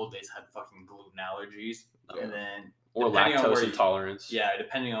nobody in the old days had fucking gluten allergies. Yeah. And then Or depending on lactose where you- intolerance. yeah,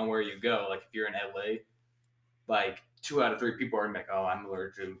 depending on where you go, like if you're in LA, like 2 out of 3 people are like, oh, I'm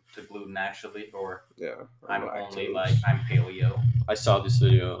allergic to gluten actually, or yeah. I'm lactose. only like I'm paleo. I saw this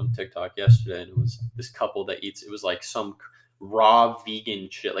video on TikTok yesterday, and it was this couple that eats. It was like some raw vegan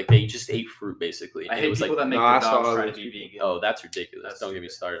shit. Like they just ate fruit basically. I And hate it was people like, that make No, I their saw dogs try to those be people. vegan. oh, that's ridiculous. That's Don't get me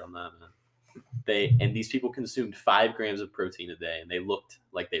stupid. started on that, man. These people consumed 5 grams of protein a day, and they looked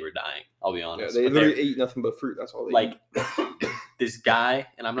like they were dying. I'll be Yeah, honest. they But they're- literally ate nothing but fruit. That's all they like this guy,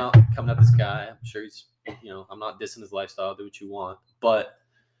 and I'm not coming at this guy. I'm sure he's, I'm not dissing his lifestyle. Do what you want, but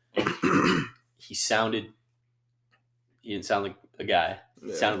he didn't sound like a guy. It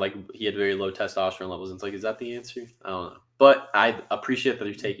Yeah. sounded like he had very low testosterone levels. And it's like, is that the answer? I don't know. But I appreciate that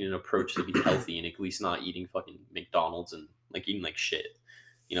they're taking an approach to be healthy and at least not eating fucking McDonald's and like eating like shit.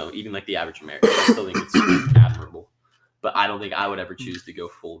 Eating like the average American. I still think it's admirable. But I don't think I would ever choose to go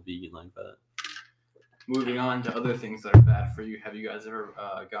full vegan like that. Moving on to other things that are bad for you. Have you guys ever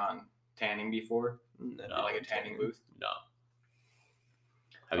gone tanning before? No. Like a tanning booth? No.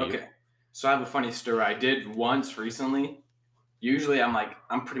 Have you? Okay. So I have a funny story. I did once recently. Usually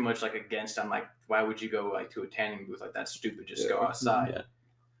I'm pretty much like against. I'm like, why would you go like to a tanning booth? Like that's stupid. Just go Yeah. outside. Yeah.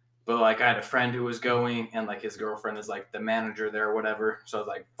 But like I had a friend who was going, and like his girlfriend is like the manager there or whatever. So I was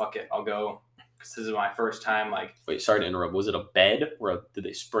like, fuck it, I'll go. Because this is my first time. Like, Wait, sorry to interrupt. Was it a bed or did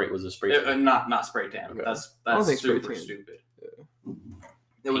they spray? Was it a spray? tan? not spray tan. Okay. That's I don't think spray super tan. stupid.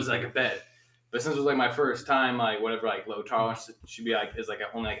 It was like a bed. But since it was like my first time, like whatever, like low tolerance should be like is like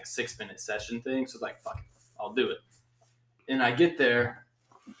only like a 6-minute session thing. So it's like fuck it, I'll do it. And I get there,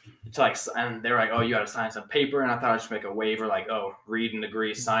 it's like, and they're like, oh, you got to sign some paper, and I thought I'd just make a waiver, like, oh, read and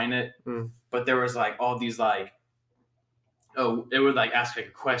agree, sign it. Mm. But there was like all these like, oh, it would like ask like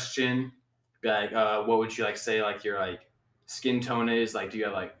a question, be like, what would you like say like your like skin tone is, like do you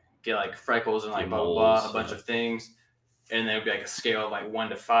have like get like freckles and like Your blah blah blah, moles, a bunch yeah. of things. And there would be like a scale of like 1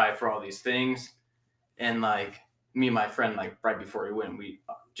 to 5 for all these things. And like me and my friend, like right before we went, we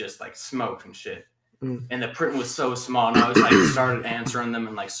just like smoked and shit. Mm. And the print was so small, and I was like started answering them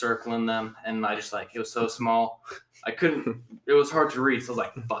and like circling them, and I just like it was so small, I couldn't. It was hard to read, so I was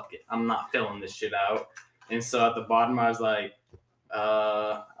like, "Fuck it, I'm not filling this shit out." And so at the bottom, I was like,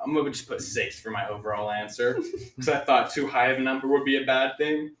 "I'm gonna just put 6 for my overall answer," because I thought too high of a number would be a bad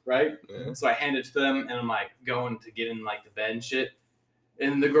thing, right? Yeah. So I hand it to them, and I'm like going to get in like the bed and shit.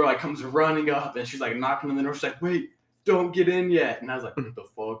 And the girl like comes running up, and she's like knocking on the door. She's like, "Wait, don't get in yet." And I was like, "What the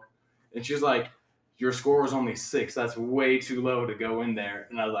fuck?" And she's like, "Your score was only 6. That's way too low to go in there."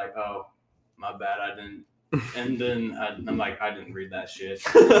 And I was like, "Oh, my bad. I didn't." And then I'm like, "I didn't read that shit."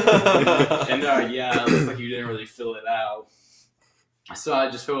 And they're like, "Yeah, it looks like you didn't really fill it out." So I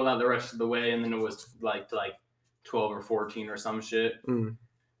just filled it out the rest of the way, and then it was like 12 or 14 or some shit. Mm.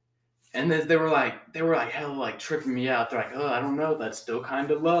 And then they were like hella like tripping me out. They're like, "Oh, I don't know, that's still kind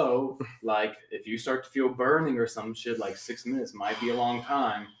of low. Like if you start to feel burning or some shit, like 6 minutes might be a long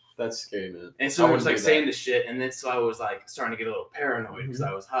time." That's scary, man. And so I was wouldn't like do saying that. this shit, and then so I was like starting to get a little paranoid because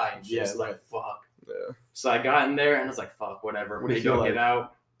I was high and shit. Yeah, so like fuck. Yeah. So I got in there and I was like, fuck, whatever. What do They you feel go like? get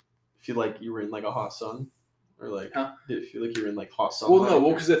out. Feel like you were in like a hot sun, or like Huh? did it feel like you were in like hot sun? Well, no,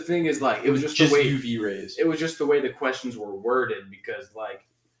 because the thing is like it was just the way UV rays. it was just the way the questions were worded, because like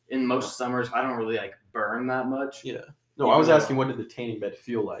in most summers I don't really like burn that much. Yeah. No, I was asking, what did the tanning bed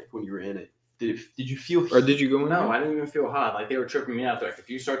feel like when you were in it? Did you feel? Or did you go in? No, there? I didn't even feel hot. Like they were tripping me out. They're like, if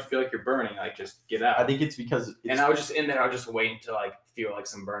you start to feel like you're burning, like just get out. I think it's because it's, and I was just in there. I was just waiting to like feel like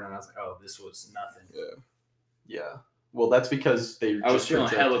some burn, and I was like, oh, this was nothing. yeah. Well, that's because they. I was just feeling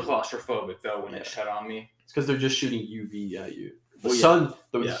projected. hella claustrophobic though when Yeah. it shut on me. It's because they're just shooting UV at you. The Well, yeah. sun,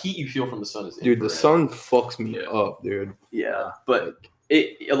 the Yeah. heat you feel from the sun is Dude, the infrared. sun fucks me Yeah. up, dude. Yeah, but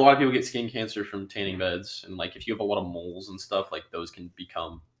a lot of people get skin cancer from tanning beds, and like if you have a lot of moles and stuff, like those can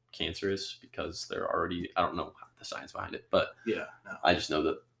become cancerous because they're already. I don't know the science behind it, but Yeah. No. I just know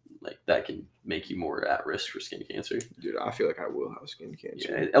that like that can make you more at risk for skin cancer. Dude, I feel like I will have skin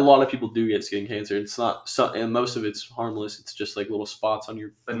cancer. Yeah, a lot of people do get skin cancer. It's not so, and most of it's harmless. It's just like little spots on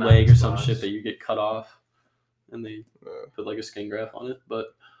your Benign leg or some spots. shit that you get cut off, and they Yeah. put like a skin graft on it. But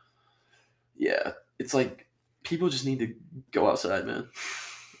yeah, it's like people just need to go outside, man.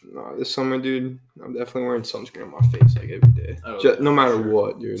 No, this summer, dude, I'm definitely wearing sunscreen on my face like every day. Oh, No matter sure.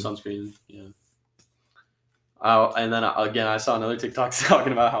 what, dude. Sunscreen, yeah. And then again, I saw another TikTok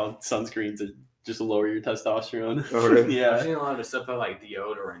talking about how sunscreen's a just to lower your testosterone. Oh, really? Yeah. I've seen a lot of stuff about like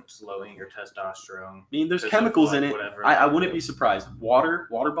deodorants lowering your testosterone. I mean, there's Because of, chemicals in like, it. whatever. I wouldn't be surprised. Water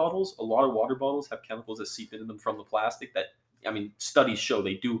bottles, a lot of water bottles have chemicals that seep into them from the plastic that, I mean, studies show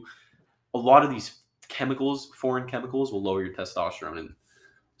they do. A lot of these chemicals, foreign chemicals, will lower your testosterone. And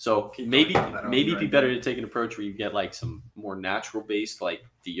so Keep maybe talking about that it'd be already. better to take an approach where you get like some more natural based like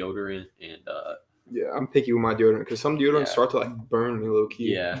deodorant and Yeah, I'm picky with my deodorant because some deodorants Yeah. start to like burn me low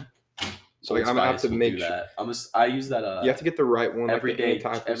key. yeah. So like, Old I'm gonna have Spice to will make do sure. that. I use that You have to get the right one, like the everyday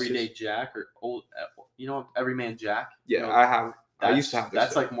anti-persist- Jack or old Everyman Jack. Yeah, You know, I have. I used to have this.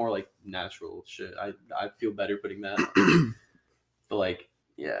 That's stuff. like more like natural shit. I feel better putting that on. But like,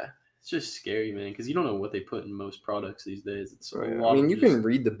 yeah, it's just scary, man, because you don't know what they put in most products these days. It's Oh, a yeah. lot I mean, of you just- can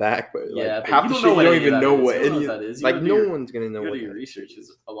read the back, but Yeah, like but half you the don't shit know what you don't any of even that know is. what You don't know any. what that is. You Like gotta no do your- one's gonna know You gotta what. do your that is. research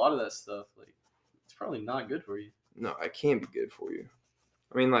because a lot of that stuff, like, it's probably not good for you. No, it can't be good for you.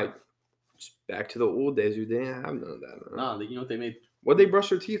 I mean, like, just back to the old days, you didn't have none of that. Man. Nah, you know what they made? What they brush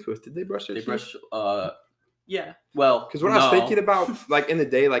their teeth with? Did they brush their They teeth? brush. Yeah. Well, Because what I was thinking about, like in the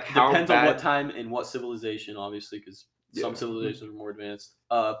day, like how depends bad. on what time and what civilization, obviously, because some Yeah. civilizations are more advanced.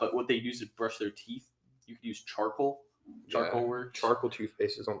 But what they use to brush their teeth, you could use charcoal. Charcoal Yeah, works. Charcoal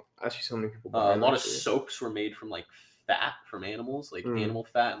toothpaste is on. I see so many people. A buying lot that of shit. soaps were made from like fat from animals, like Mm. animal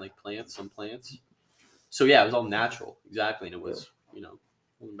fat and like plants, some plants. So yeah, it was all natural, exactly, and it was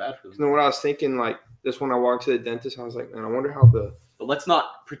wasn't bad for them. You know what I was thinking? Like this when I walked to the dentist, I was like, man, I wonder how the. But let's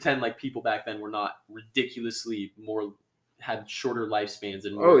not pretend like people back then were not ridiculously more had shorter lifespans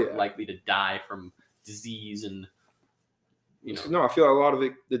and more likely to die from disease and No, I feel like a lot of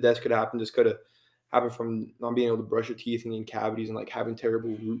it, the deaths could happen just could have happened from not being able to brush your teeth and getting cavities and like having terrible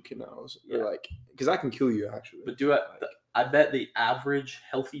root canals. Yeah. Or like, because that can kill you actually. But I bet the average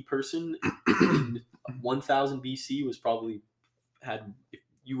healthy person in 1000 BC was probably had, if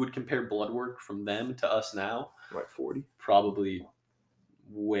you would compare blood work from them to us now, Like 40. probably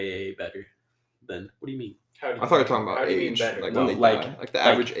way better than, what do you mean? How do I thought you were talking about how do you mean age. better? Like No, when they like- die. Like the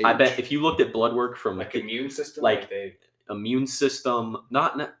average age. I bet if you looked at blood work from like immune system, like- they immune system,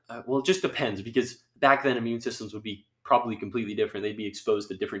 well, it just depends because back then immune systems would be probably completely different. They'd be exposed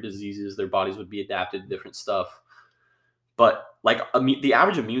to different diseases. Their bodies would be adapted to different stuff. But like the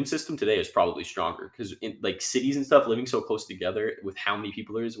average immune system today is probably stronger because in like cities and stuff, living so close together with how many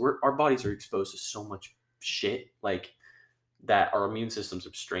people there is, our bodies are exposed to so much shit like that. Our immune systems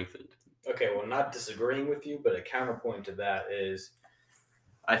have strengthened. Okay, well, not disagreeing with you, but a counterpoint to that is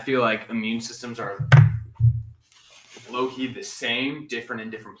I feel like immune systems are low-key the same, different in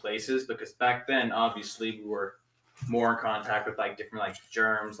different places, because back then, obviously, we were more in contact with, like, different, like,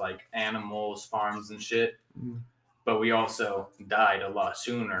 germs, like animals, farms, and shit. Mm. But we also died a lot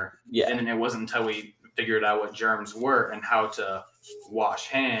sooner. Yeah. And then it wasn't until we figured out what germs were and how to wash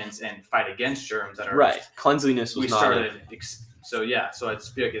hands and fight against germs that are Right. Cleanliness was we not started so I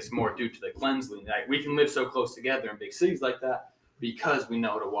just feel like it's more due to the cleanliness. Like we can live so close together in big cities like that because we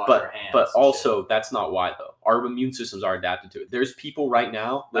know to wash our hands. But and also that's not why though. Our immune systems are adapted to it. There's people right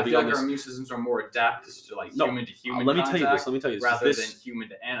now shit. I living feel on like this. our immune systems are more adapted to like No, human to human. Let me tell you this. rather This, than human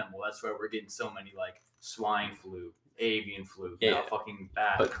to animal. That's why we're getting so many like swine flu, avian flu, Yeah, now yeah. fucking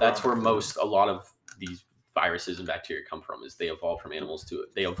bad. but that's where corona flu. a lot of these viruses and bacteria come from is they evolved from animals to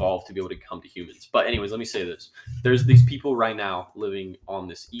it. They evolved to be able to come to humans. But anyways, let me say this. There's these people right now living on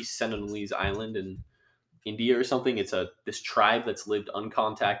this East Sentinelese island in India or something. It's this tribe that's lived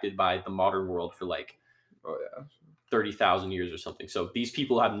uncontacted by the modern world for like Oh yeah. 30,000 years or something. So these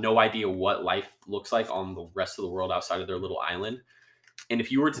people have no idea what life looks like on the rest of the world outside of their little island. And if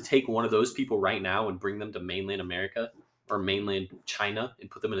you were to take one of those people right now and bring them to mainland America or mainland China and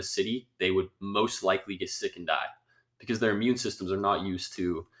put them in a city, they would most likely get sick and die because their immune systems are not used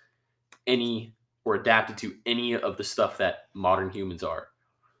to any or adapted to any of the stuff that modern humans are.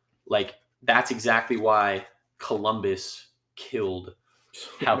 Like, that's exactly why Columbus killed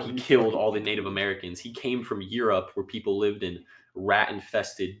how he killed all the Native Americans. He came from Europe where people lived in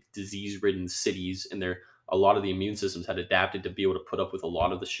rat-infested, disease-ridden cities, and a lot of the immune systems had adapted to be able to put up with a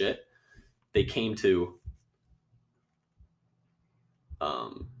lot of the shit. They came to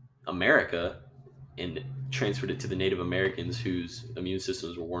America and transferred it to the Native Americans whose immune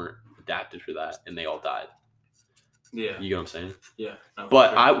systems weren't adapted for that, and they all died. Yeah, You get what I'm saying? yeah. No,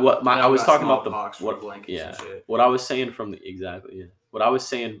 But for I sure. I was talking about smallpox for what blankets yeah. and shit. What I was saying what I was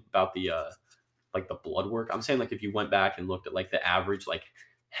saying about the like the blood work, I'm saying like if you went back and looked at like the average like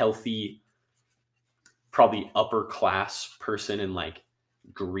healthy probably upper class person in like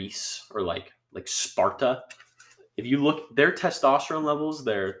Greece or like Sparta, if you look their testosterone levels,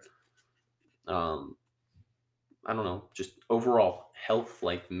 their I don't know, just overall health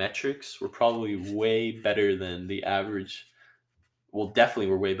like metrics were probably way better than the average. Well, definitely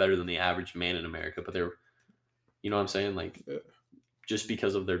were way better than the average man in America, but they're, you know what I'm saying? Like, just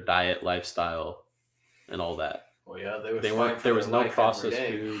because of their diet, lifestyle, and all that. Well, yeah, They weren't. There was no processed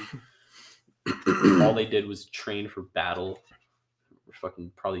food. All they did was train for battle. We're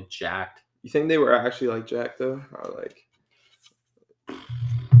fucking probably jacked. You think they were actually like Jack though? Or like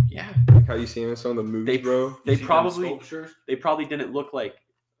Yeah, how you see him in some of the movies, bro? They probably didn't look like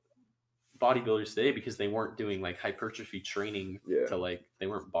bodybuilders today because they weren't doing like hypertrophy training to like they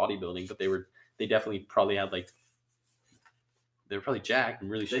weren't bodybuilding, but they definitely probably had like they were probably jacked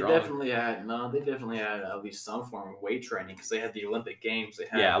and really strong. They definitely had at least some form of weight training because they had the Olympic Games. They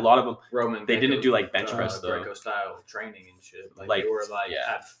had a lot of them. Roman. They didn't do like bench press though. Greco style training and shit. Like they were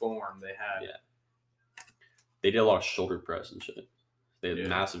had form. They had. Yeah. They did a lot of shoulder press and shit. They had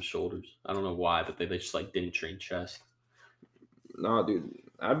massive shoulders. I don't know why, but they just like didn't train chest. Nah, dude.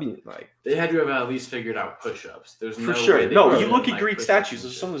 I'd be like, they had to have at least figured out push-ups. There's for sure. No, you look at Greek statues.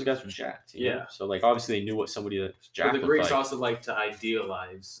 Some of those guys were jacked. You know? So like obviously they knew what somebody that's jacked. But the Greeks also like to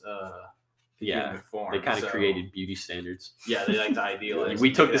idealize. Human form. They kind of created beauty standards. Yeah, they like to idealize.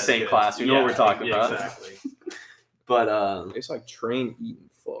 We took the same class. We know what we're talking about. Exactly. But it's like train, eat, and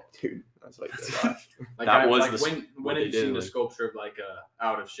fuck, dude. That's like the like that was like the when have you seen a sculpture of like a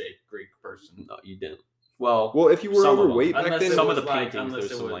out of shape Greek person? No, you didn't. Well, if you were overweight back then, some of the paintings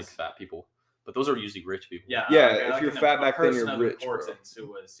there's some like fat people, but those are usually rich people. Yeah, if you're fat back then, you're rich, bro. Who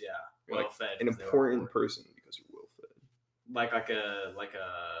was well fed, an important person because you're well fed. Like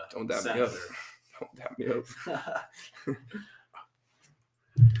a don't dab senator. me up. Don't dab me up.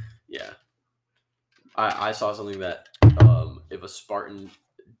 Yeah, I saw something that if a Spartan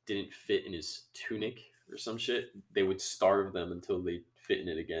didn't fit in his tunic or some shit, they would starve them until they fit in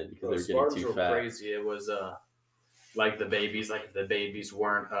it again because they were getting too fat. Crazy. It was like the babies. Like if the babies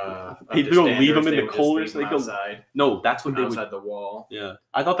weren't. They don't leave them in the cold. They go outside. No, that's what they would. Outside the wall. Yeah,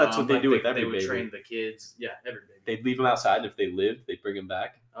 I thought that's what they do with every baby. They would train the kids. Yeah, every baby. They'd leave them outside, and if they lived, they'd bring them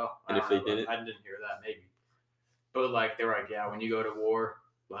back. Oh, and if they didn't, I didn't hear that. Maybe, but like they were like, yeah, when you go to war,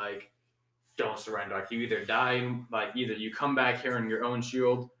 like don't surrender. Like you either die, like either you come back here in your own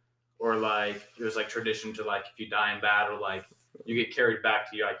shield, or like there's like tradition to like if you die in battle, like you get carried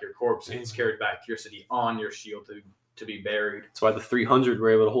back to like your corpse gets carried back to your city on your shield to be buried. That's why the 300 were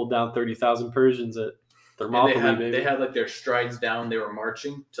able to hold down 30,000 Persians at Thermopylae. They had like their strides down. They were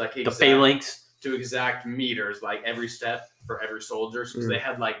marching to like the phalanx to exact meters, like every step for every soldier. Because they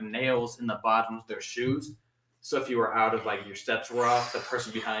had like nails in the bottoms of their shoes. So if you were out of like your steps were off, the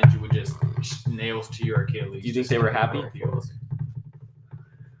person behind you would just nails to your Achilles. Do you think they were happy?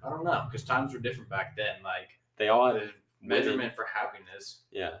 I don't know, because times were different back then. Like they all had the measurement for happiness.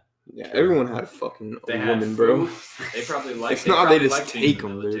 Yeah. Yeah, everyone had a fucking woman, bro. They probably liked. If not, they just take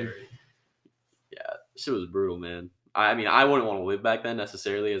them, dude. Yeah, shit was brutal, man. I mean, I wouldn't want to live back then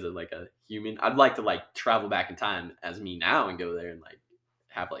necessarily as a human. I'd like to like travel back in time as me now and go there and like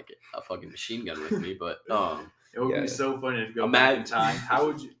have like a fucking machine gun with me. But it would be so funny to go back in time. How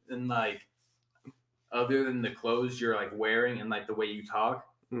would you and like other than the clothes you're like wearing and like the way you talk?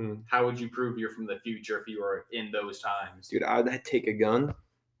 How would you prove you're from the future if you were in those times? Dude, I'd take a gun.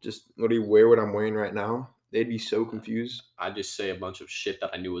 Just literally wear what I'm wearing right now. They'd be so confused. I'd just say a bunch of shit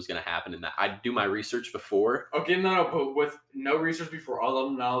that I knew was going to happen and that I'd do my research before. Okay, no, but with no research before, all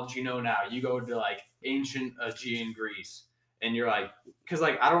the knowledge you know now, you go to like ancient Aegean Greece and you're like, because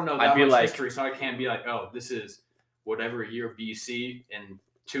like, I don't know that much history, so I can't be like, oh, this is whatever year BC in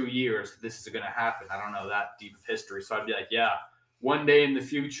 2 years, this is going to happen. I don't know that deep of history. So I'd be like, yeah, one day in the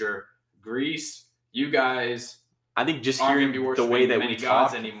future, Greece, you guys... I think just hearing the way that we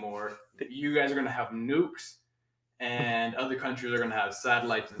talk anymore, that you guys are going to have nukes and other countries are going to have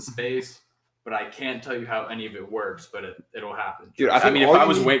satellites in space, but I can't tell you how any of it works, but it'll happen. Dude, I mean, if I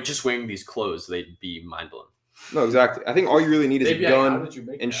was just wearing these clothes, they'd be mind blown. No, exactly. I think all you really need is a gun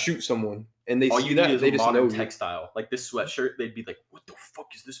and shoot someone. And they see that, they just know textile. Like this sweatshirt, they'd be like, what the fuck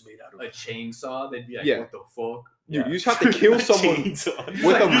is this made out of? A chainsaw? They'd be like, what the fuck? Dude, you just have to kill someone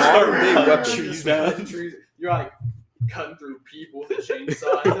with a modern day weapon. You're like cutting through people with a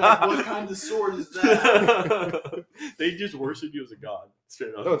chainsaw. Like, what kind of sword is that? They just worship you as a god.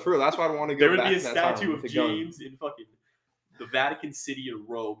 Straight up. No, for real. That's why I want to go back. There would be a statue of James in fucking the Vatican City in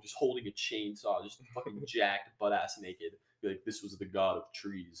Rome, just holding a chainsaw, just fucking jacked, butt ass naked. Be like, this was the god of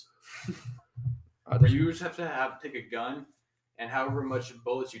trees. You just have to take a gun, and however much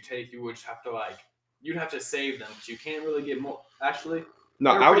bullets you take, you would just have to you'd have to save them because you can't really get more. Actually,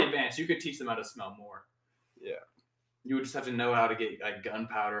 no, they're pretty advanced. You could teach them how to smell more. Yeah. You would just have to know how to get like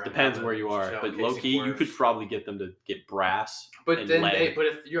gunpowder. and Depends have a where you are, shell but in case low it key, you works. could probably get them to get brass. But and then lead. but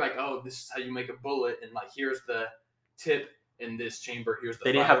if you're like, oh, this is how you make a bullet, and like here's the tip in this chamber, here's the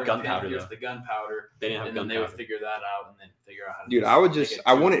They didn't have firing pin, gunpowder, here's though. the gunpowder, They didn't have and then they would gunpowder. figure that out and then figure out how to. Dude, just I would make just, a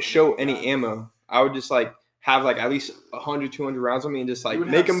I wouldn't show 2-minute any gun. ammo. I would just like have like at least 100, 200 rounds on me and just like You would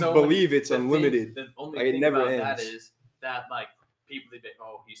make have them so many- believe it's the thing- unlimited. The only Like, it thing never about that ends. is that like people they be,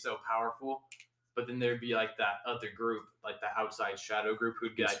 oh, he's so powerful, but then there'd be like that other group, like the outside shadow group,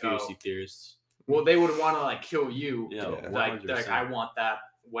 who'd be like, Conspiracy oh, theorists. well, they would want to like kill you. Yeah, Like, they're like, I want that,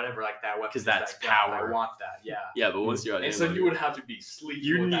 whatever, like that weapon. 'Cause is that's that gun, power. I want that, yeah. Yeah, but once you're at And so you would have to be sleeping.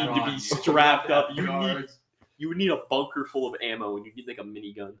 You with need that to on be you. strapped You have up. to You have need- guards. You would need a bunker full of ammo, and you need like a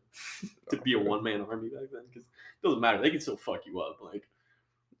minigun to be a one-man army back then. Because it doesn't matter; they can still fuck you up. Like,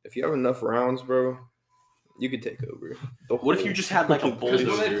 If you have enough rounds, bro, you could take over. what if you just had like a Because when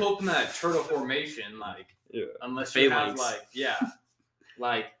bulldozer? they pull up in that turtle formation, like, Yeah. unless you have Phalanx. like, yeah,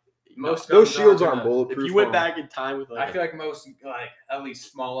 like most Those guns shields aren't aren't gonna- bulletproof. If you went on- back in time with like, I feel like most, like at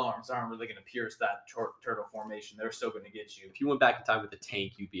least small arms, aren't really going to pierce that turtle formation. They're still going to get you. if you went back in time with a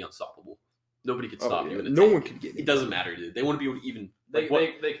tank, you'd be unstoppable. Nobody could Oh, stop yeah. you. In a No tank. one could get It doesn't matter, dude. They wouldn't be able to even. They, Like,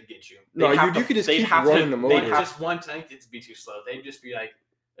 what? they could get you. No, They'd have you to- could just they'd keep have to- running them they'd over. Like have- just one tank, it'd be too slow. They'd just be like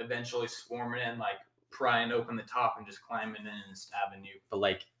eventually swarming in, like prying open the top and just climbing in and stabbing you. But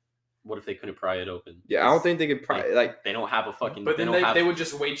like, what if they couldn't pry it open? Yeah, I don't think they could probably like. They don't have a fucking. But then don't have, they would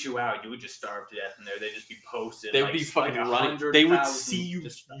just wait you out. You would just starve to death in there. They'd just be posted. They would like, be fucking like running. 100,000 They would see you.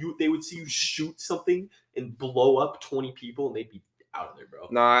 just- They would see you shoot something and blow up 20 people, and they'd be out of there, bro.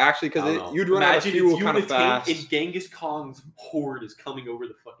 Nah, actually, I don't because know. you'd run out of Imagine fuel if you kind and of a tank fast. and Genghis Khan's horde is coming over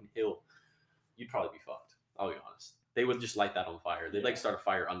the fucking hill. You'd probably be fucked. I'll be honest. They would just light that on fire. They'd like Yeah. start a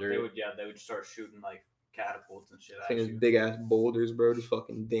fire under They it. would, yeah, they would start shooting like catapults and shit at Thing is you. big ass boulders, bro, just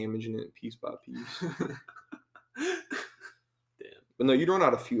fucking damaging it piece by piece. Damn. But no, you'd run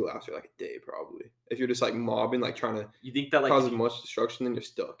out of fuel after like a day, probably. If you're just like mobbing, like trying to You think that like cause if as you much destruction, then you're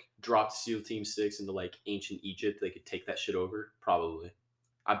stuck. dropped SEAL Team 6 into like ancient Egypt, they could take that shit over? Probably.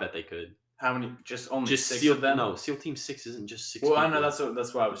 I bet they could. How many? Just only Just six SEAL of them. No, SEAL Team 6 isn't just 6 Well, I people. know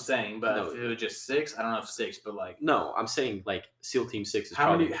that's what I was saying, but No. if it was just six, I don't know if six, but like No, I'm saying like SEAL Team 6 is how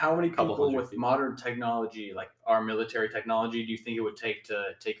probably many couple people hundred with people. modern technology, like our military technology, do you think it would take to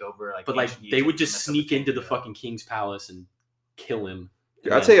take over? Like, But like ancient they Egypt would and just sneak Mesopotamia? into the fucking king's palace and kill him. Dude,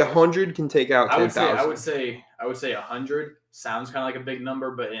 And I'd then- say 100 can take out I 10,000. would say 100 sounds kind of like a big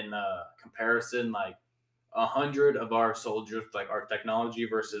number, but in comparison, like 100 of our soldiers, like our technology,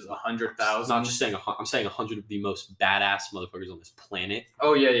 versus I'm 100,000. not just saying. I'm saying 100 of the most badass motherfuckers on this planet.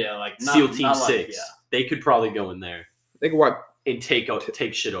 Oh yeah, like not, SEAL Team not like, 6. yeah. They could probably go in there They could wipe and take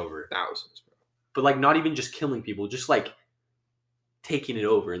shit over. thousands, bro. But like not even just killing people, just like taking it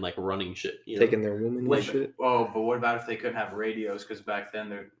over and like running shit. You know? Taking their women Wait, and shit. oh, but what about if they couldn't have radios? Because back then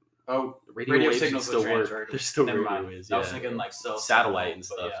they're radio radio waves signals would would still work. transfer. There's still Never radio mind. waves. I Yeah. was thinking like cell Satellite and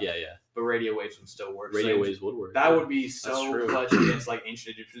signals, but stuff. Yeah. But radio waves would still work. Radio So waves would work. that yeah. would be That's so true. clutch against like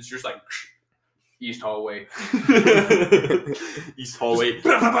ancient Egyptians. Just like East hallway. East hallway. East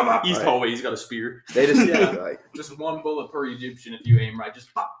Right. hallway. He's got a spear. They just Yeah. like Just one bullet per Egyptian if you aim right.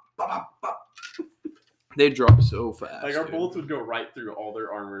 Just pop, pop, pop, pop. they drop so fast. Like our dude. bullets would go right through all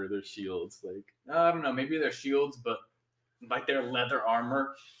their armor, their shields. Like I don't know. Maybe they're shields, but like their leather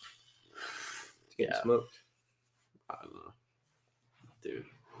armor. It's getting Yeah. smoked. I don't know, dude.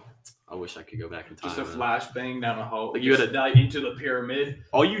 I wish I could go back in time. Just a man. flashbang down a hole. Like, you just had a- like into the pyramid.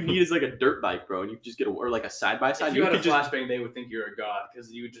 All you need is like a dirt bike, bro, and you could just get or like a side by side. If you had a could just flashbang, they would think you're a god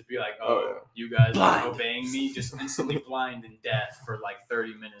because you would just be like, Oh, "Oh, yeah. you guys Blind. are obeying me," just instantly blind and deaf for like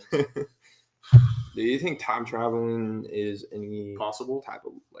 30 minutes. Do you think time traveling is any possible. type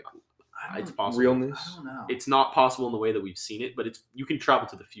of like I It's don't, possible. realness? I don't know. It's not possible in the way that we've seen it, but it's you can travel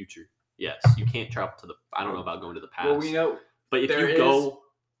to the future. Yes, you can't travel to the. I don't know about going to the past. well, we know. but if there you is- go,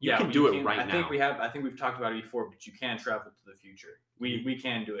 you yeah, can we do it right I now. think we have. I think we've talked about it before, but you can travel to the future. We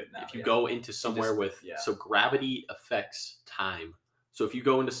can do it now. if you yeah. go into somewhere just- with yeah. so gravity affects time. So if you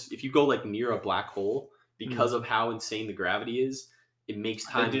go like near a black hole because of how insane the gravity is, it makes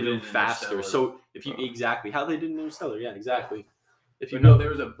They time did it move in faster. Interstellar. So if you exactly how they did in Interstellar, yeah, exactly. If you But no, there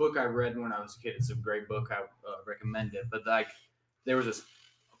was a book I read when I was a kid. It's a great book. I recommend it. But like, there was this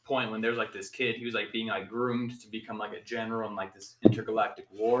point when there was like this kid. He was like being like groomed to become like a general in like this intergalactic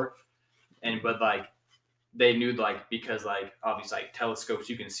war, but like they knew like because like obviously like telescopes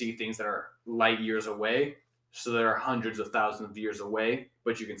you can see things that are light years away. So they're hundreds of thousands of years away,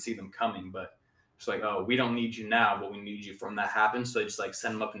 but you can see them coming. But it's like, oh, we don't need you now, but we need you from that happens. So they just like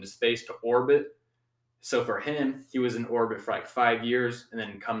send him up into space to orbit. So for him, he was in orbit for like 5 years and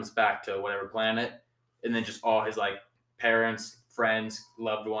then comes back to whatever planet. And then just all his like parents, friends,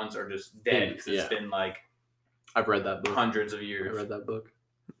 loved ones are just dead because Yeah. it's been like I've read that book. hundreds of I years. read that book.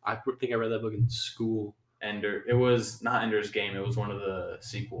 I think I read that book in school. It was not Ender's Game. It was one of the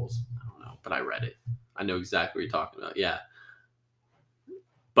sequels. I don't know, but I read it. I know exactly what you're talking about. Yeah.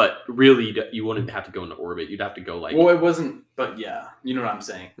 But really, you wouldn't have to go into orbit. You'd have to go like. Well, it wasn't, but yeah, you know what I'm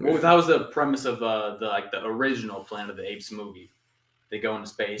saying. Well, that was the premise of the original Planet of the Apes movie. They go into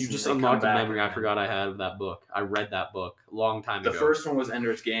space. You and just they come unlocked a back memory I and- forgot I had of that book. I read that book a long time The ago. first one was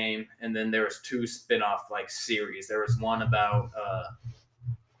Ender's Game, and then there was 2 spin-off like series. There was one about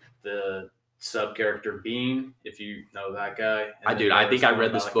the sub character Bean, if you know that guy. And I then think there I was one read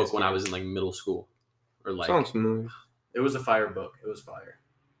about, this like, book his when I kid. was in like middle school, or like. Sounds familiar. It was a fire book. It was fire.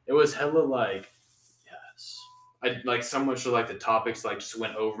 It was hella like. Yes. I like so much of like the topics like just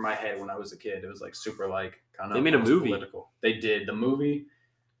went over my head when I was a kid. It was like super like kind of. They made a movie. Political. They did. The movie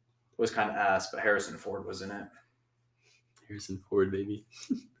was kind of ass, but Harrison Ford was in it. Harrison Ford, baby.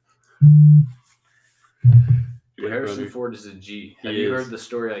 Dude, Harrison Ford is a G. Have He you is. heard the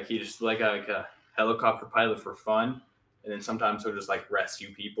story? Like he just like a helicopter pilot for fun, and then sometimes he'll just like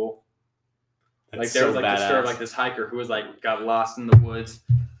rescue people. Like there was like this story of like this hiker who was like got lost in the woods,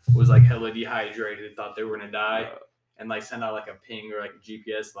 was like hella dehydrated, thought they were gonna die, and like sent out like a ping or like a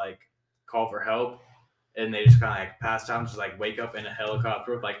GPS like call for help, and they just kind of like passed out and just like wake up in a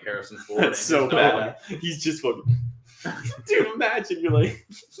helicopter with like Harrison Ford. That's so bad. He's just fucking. Dude, imagine you're like.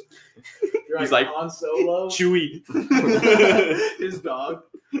 He's like Han Solo, Chewie. his dog.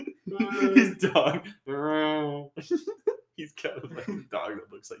 His dog. He's got like a dog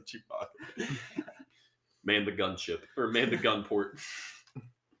that looks like Chewbacca. Man the gunship. Or man the gunport.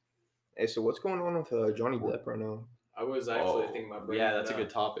 Hey, so what's going on with Johnny Depp right now? I was actually thinking about bringing Yeah, that that's a up. good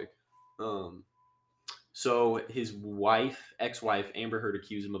topic. So his ex-wife, Amber Heard,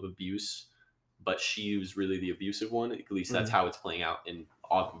 accused him of abuse, but she was really the abusive one. At least that's how it's playing out, and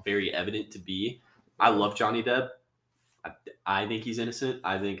very evident to be. I love Johnny Depp. I think he's innocent.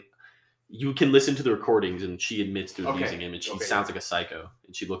 I think you can listen to the recordings, and she admits to abusing him, and she sounds like a psycho,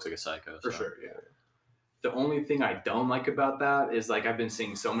 and she looks like a psycho. For sure, yeah. The only thing I don't like about that is like I've been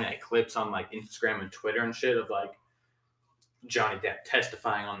seeing so many like, clips on like Instagram and Twitter and shit of like Johnny Depp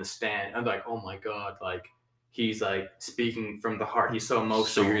testifying on the stand. I'm like, oh my god, like he's like speaking from the heart. He's so emotional.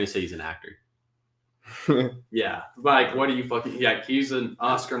 So you're gonna say he's an actor? Yeah, like what do you fucking? Yeah, he's an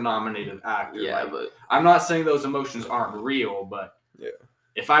Oscar-nominated actor. Yeah, like, but I'm not saying those emotions aren't real, but Yeah.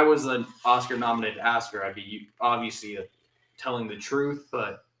 if I was an Oscar-nominated actor, I'd be obviously telling the truth,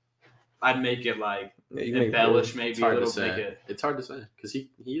 but I'd make it like Yeah, you make it embellish really- maybe it's a hard to little. say. Make it. It's hard to say because he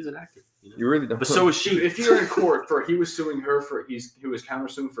is an actor. You know? You really don't. But so is she. Dude, if you're in court for he was suing her for he was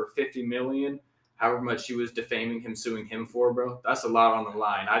countersuing for $50 million, however much she was defaming him, suing him for, bro. That's a lot on the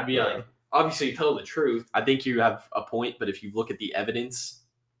line. I'd be like, obviously tell the truth. I think you have a point, but if you look at the evidence,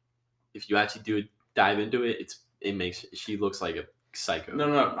 if you actually dive into it, she looks like a psycho.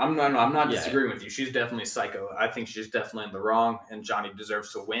 No, I'm not Yeah. disagreeing with you. She's definitely psycho. I think she's definitely in the wrong, and Johnny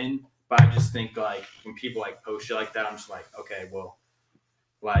deserves to win. But I just think like when people like post shit like that, I'm just like, okay, well,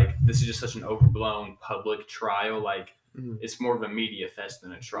 like this is just such an overblown public trial. Like it's more of a media fest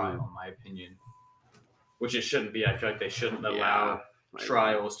than a trial, in my opinion. Which it shouldn't be. I feel like they shouldn't allow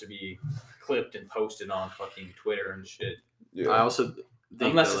trials to be clipped and posted on fucking Twitter and shit. Yeah. I also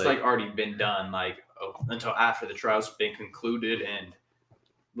think Unless that, it's like already been done, like until after the trial's been concluded and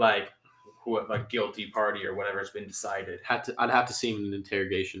like who like guilty party or whatever has been decided. I'd have to see him in an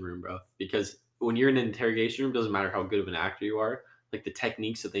interrogation room, bro. Because when you're in an interrogation room, doesn't matter how good of an actor you are, like the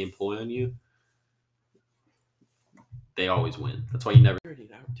techniques that they employ on you, they always win. That's why you never.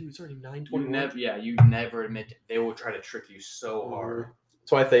 Dude, it's already 9:21. You never admit they will try to trick you so hard.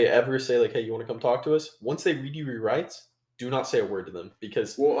 That's why if they ever say like, "Hey, you want to come talk to us?" Once they read you your rights, do not say a word to them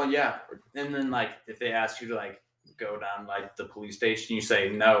because Well, yeah, and then like if they ask you to like go down like the police station, you say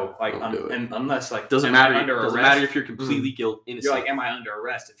no, like Don't do it. and unless like doesn't am I matter. under Doesn't arrest? matter if you're completely innocent. You're like, am I under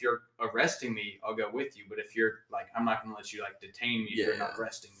arrest? If you're arresting me, I'll go with you. But if you're like, I'm not gonna let you like detain me if you're not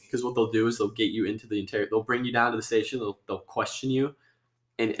arresting me. Because what they'll do is they'll get you into the they'll bring you down to the station. They'll question you,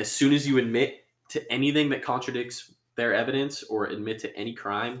 and as soon as you admit to anything that contradicts their evidence or admit to any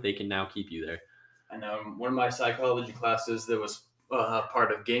crime, they can now keep you there. I know one of my psychology classes that was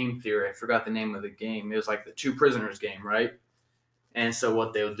part of game theory. I forgot the name of the game. It was like the two prisoners game, right? And so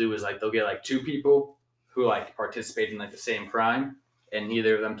what they'll do is like they'll get like two people who like participate in like the same crime, and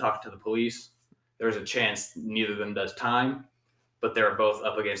neither of them talk to the police. There's a chance neither of them does time, but they're both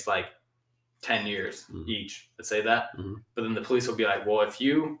up against like 10 years each. Let's say that. Mm-hmm. But then the police will be like, well, if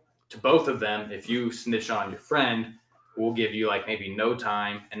you snitch on your friend, we'll give you like maybe no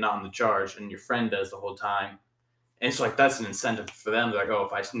time and not on the charge, and your friend does the whole time. And so like that's an incentive for them. They're like, oh,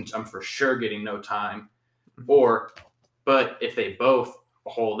 if I snitch, I'm for sure getting no time. But if they both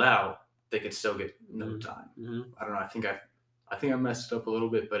hold out, they could still get no time. Mm-hmm. I don't know. I think I messed it up a little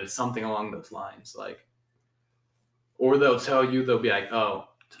bit, but it's something along those lines. Like, or they'll tell you, they'll be like, oh,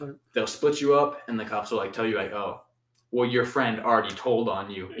 they'll split you up, and the cops will like tell you like, oh, well, your friend already told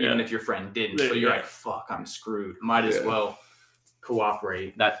on you, even if your friend didn't. So you're like, fuck, I'm screwed. Might as well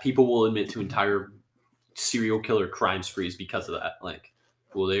cooperate. That people will admit to entire serial killer crime sprees because of that. Like,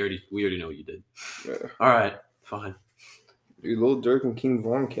 well, we already know what you did. Yeah. All right, fine. Dude, Lil Durk and King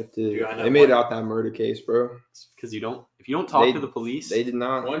Von kept it. Dude, I know they made one- out that murder case, bro. Because if you don't talk to the police, They did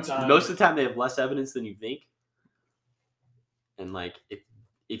not. One time, most of the time they have less evidence than you think. And like,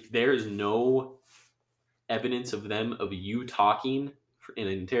 if there is no evidence of you talking in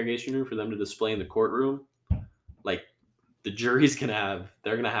an interrogation room for them to display in the courtroom, like the jury's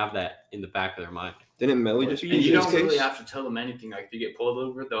they're gonna have that in the back of their mind. Didn't Melly just and beat you his don't case? really have to tell them anything. Like if you get pulled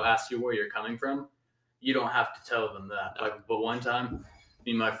over, they'll ask you where you're coming from. You don't have to tell them that. Like, but one time,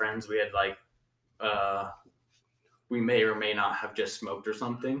 me and my friends, we had like, we may or may not have just smoked or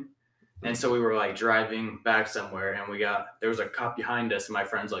something, and so we were like driving back somewhere, and there was a cop behind us, and my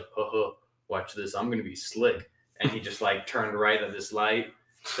friend's like, watch this, I'm gonna be slick, and he just like turned right at this light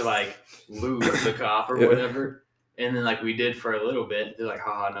to like lose the cop or whatever. And then like we did for a little bit. They're like,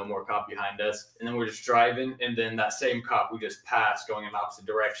 haha, no more cop behind us. And then we're just driving, and then that same cop we just passed going in opposite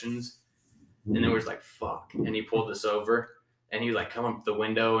directions. And then we're just like, fuck. And he pulled us over, and he like come up to the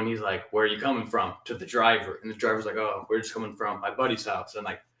window, and he's like, where are you coming from? To the driver. And the driver's like, oh, we're just coming from my buddy's house. And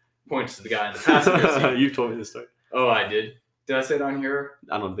like points to the guy in the passenger seat. You told me this story. Oh, I did. Did I say it on here?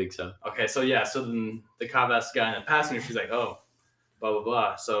 I don't think so. Okay, so yeah, so then the cop asked the guy in the passenger, she's like, oh, blah, blah,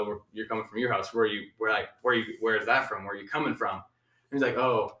 blah. So you're coming from your house. Where is that from? Where are you coming from? And he's like,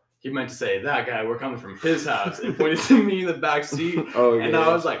 oh, he meant to say that guy, we're coming from his house. And pointed to me in the back seat. Oh, And I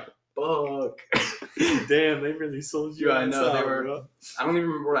was like, fuck. Damn, they really sold you. Yeah, I know. They were, I don't even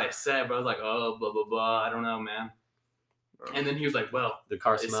remember what I said, but I was like, oh, blah, blah, blah. I don't know, man. And then he was like, well. The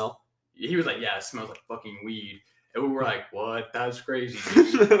car smell? He was like, yeah, it smells like fucking weed. And we were like, what? That's crazy.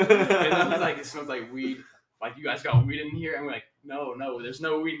 And then he's like, it smells like weed. Like, you guys got weed in here? And we're like, no, there's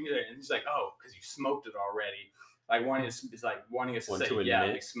no weed in here. And he's like, oh, because you smoked it already. Like, wanting us to say,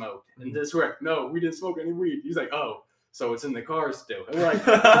 yeah, we smoked. And this we're like, no, we didn't smoke any weed. He's like, oh, so it's in the car still. And we're like,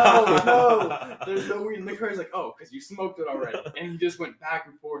 no, there's no weed in the car. He's like, oh, because you smoked it already. And he just went back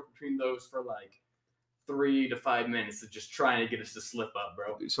and forth between those for like 3 to 5 minutes of just trying to get us to slip up,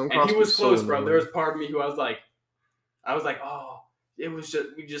 bro. Dude, and he was close, bro. There was part of me who I was like, oh, it was just,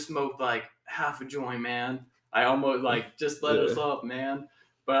 we just smoked like half a joint, man. I almost like just let us off, man.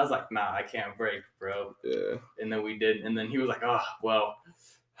 But I was like, nah, I can't break, bro. Yeah. And then we did. And then he was like, oh, well,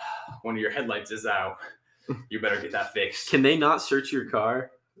 one of your headlights is out. You better get that fixed. Can they not search your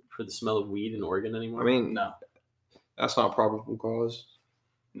car for the smell of weed in Oregon anymore? I mean, No. That's not probable cause.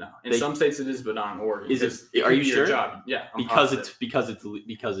 No. In some states it is, but not in Oregon. Is it? Are you sure? Job. Yeah. Because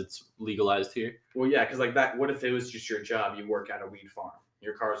it's legalized here. Well, yeah, because like that. What if it was just your job? You work at a weed farm.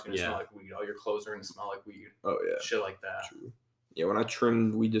 Your car's gonna smell like weed. All your clothes are gonna smell like weed. Oh yeah. Shit like that. True. Yeah, when I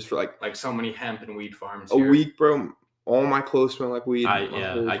trimmed weed just for like so many hemp and weed farms. a week, bro, all my clothes smell like weed.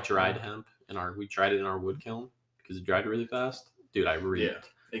 I dried hemp we dried it in our wood kiln because it dried really fast. Dude, I reeked.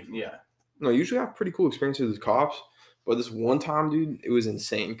 Yeah. No, usually I have pretty cool experiences with cops, but this one time, dude, it was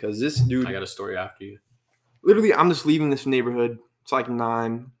insane because this dude. I got a story after you. Literally, I'm just leaving this neighborhood. It's like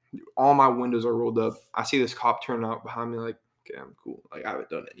 9. All my windows are rolled up. I see this cop turn out behind me, like, okay, I'm cool. Like, I haven't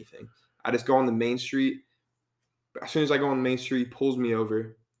done anything. I just go on the main street. As soon as I go on the main street, he pulls me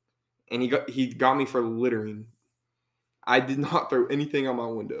over, and he got me for littering. I did not throw anything on my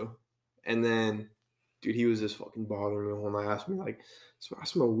window. And then, dude, he was just fucking bothering me the whole night. Asked me, like, I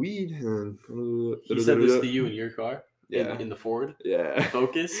smell weed. And he said this to you in your car? Yeah. In the Ford? Yeah.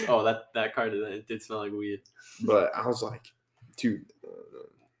 Focus? Oh, that car did smell like weed. But I was like, dude.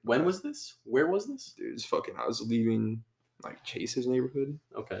 When was this? Where was this? Dude, it's fucking, I was leaving, like, Chase's neighborhood.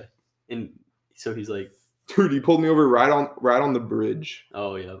 Okay. And so he's like. Dude, he pulled me over right on the bridge.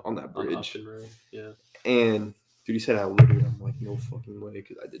 Oh, yeah. On that bridge. Upton Road. Yeah. And, dude, he said I littered. I'm like, no fucking way,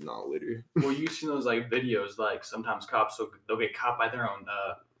 because I did not litter. Well, you've seen those, like, videos, like, sometimes cops, they'll get caught by their own,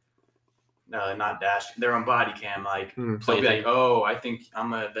 their own body cam, like, they'll be like, oh, I think I'm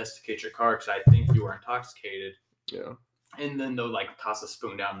going to investigate your car because I think you were intoxicated. Yeah. And then they'll, like, toss a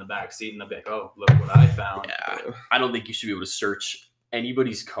spoon down in the back seat, and they'll be like, oh, look what I found. Yeah. I don't think you should be able to search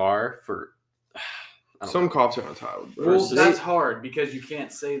anybody's car for... Some cops are entitled. Bro. Well, that's hard because you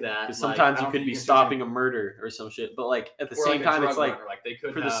can't say that. Because sometimes you could be stopping a murder or some shit. But, like, at the same time, it's like, they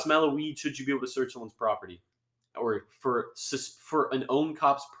could for the smell of weed, should you be able to search someone's property? or for an own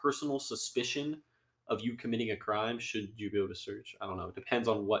cop's personal suspicion of you committing a crime, should you be able to search? I don't know. It depends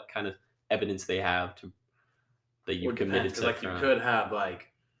on what kind of evidence they have that you committed to like crime. you could have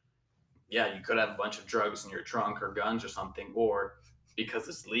you could have a bunch of drugs in your trunk or guns or something, or because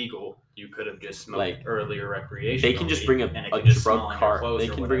it's legal, you could have just smoked earlier recreational. They can just bring a drug car. They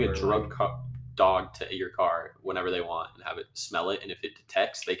can bring a drug dog to your car whenever they want and have it smell it, and if it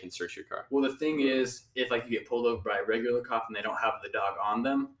detects, they can search your car. Well, the thing is, if like you get pulled over by a regular cop and they don't have the dog on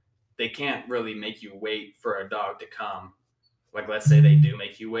them, they can't really make you wait for a dog to come. Like, let's say they do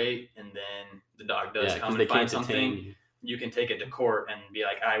make you wait, and then the dog does come and find something. You can take it to court and be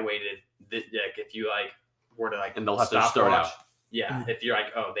like, I waited. Like, if you like were to like, and they'll have to start out. Yeah, if you're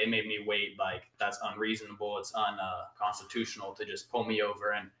like, oh, they made me wait, like that's unreasonable. It's unconstitutional to just pull me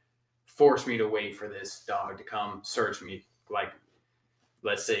over and force me to wait for this dog to come search me. Like,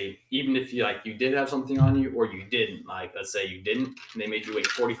 let's say, even if you like you did have something on you or you didn't, like let's say you didn't, and they made you wait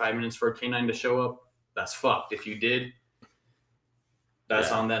 45 minutes for a canine to show up, that's fucked. If you did,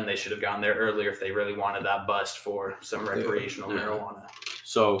 that's on them. They should have gone there earlier if they really wanted that bust for some recreational marijuana.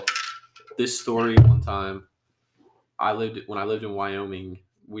 So this story, one time, when I lived in Wyoming,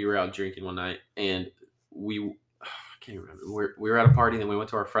 we were out drinking one night, and I can't remember. We were at a party, then we went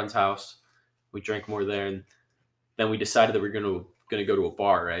to our friend's house. We drank more there, and then we decided that we were gonna go to a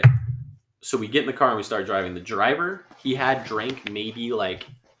bar, right? So we get in the car and we start driving. The driver, he had drank maybe like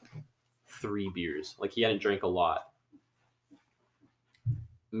 3 beers. Like, he hadn't drank a lot.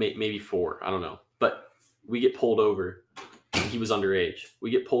 Maybe 4, I don't know. But we get pulled over. He was underage.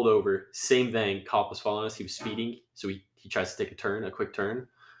 We get pulled over. Same thing. Cop was following us. He was speeding. So he tries to take a quick turn.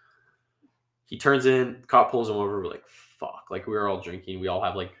 He turns in. Cop pulls him over. We're like, fuck. Like, we were all drinking. We all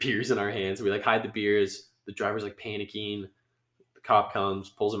have like beers in our hands. We like hide the beers. The driver's like panicking. The cop comes,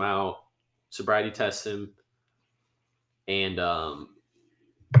 pulls him out, sobriety tests him. And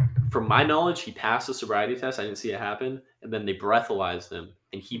from my knowledge, he passed the sobriety test. I didn't see it happen. And then they breathalyzed him.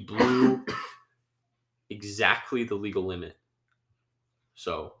 And he blew exactly the legal limit.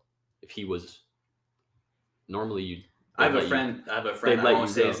 So if he was normally I have a friend. I won't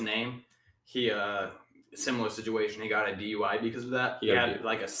say his name. He similar situation. He got a DUI because of that. He had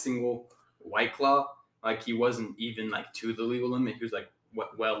like a single White Claw. Like, he wasn't even like to the legal limit. He was like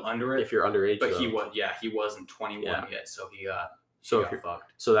well under it. If you're underage, but he wasn't 21 yet. So he got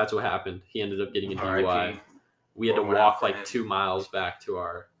fucked. So that's what happened. He ended up getting a DUI. We had to walk like 2 miles back to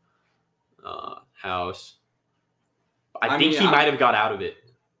our house. I think he might have got out of it.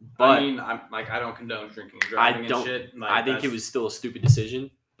 But I don't condone drinking and driving and shit. Like, I think it was still a stupid decision.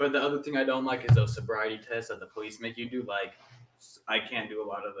 But the other thing I don't like is those sobriety tests that the police make you do. Like, I can't do a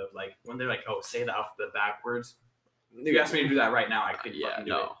lot of the, like, when they're like, oh, say the alphabet backwards. If you asked me to do that right now, I couldn't fucking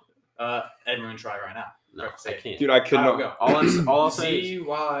do it. Edmund, try right now. No, I can't. Dude, I couldn't. Go. All I'll say is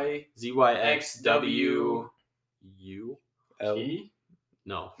ZYXW U L T.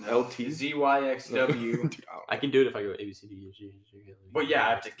 No. LT ZYXW. I can do it if I go A B C D E F G. But yeah, I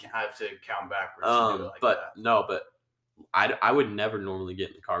have to count backwards. To do it like but I would never normally get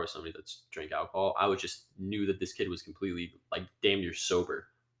in the car with somebody that's drank alcohol. I would just knew that this kid was completely like damn near sober,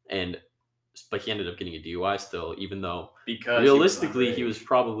 but he ended up getting a DUI still, even though because realistically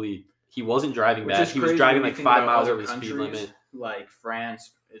he wasn't driving bad. He was driving like 5 miles over the speed limit. Like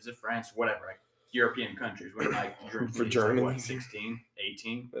France, whatever, like European countries when like for Germany, like, 16,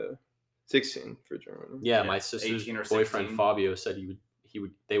 18, 16 for Germany. Yeah, my sister's boyfriend Fabio said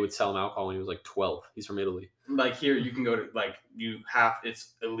they would sell him alcohol when he was like 12. He's from Italy. Like, here you can go to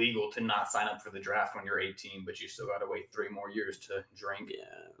it's illegal to not sign up for the draft when you're 18, but you still got to wait 3 more years to drink.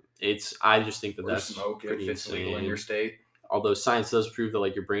 Yeah, I just think that's smoke pretty if it's insane. legal in your state. Although science does prove that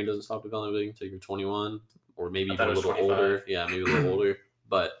like your brain doesn't stop developing until you're 21 or maybe even a little 25. older. Yeah, maybe a little older.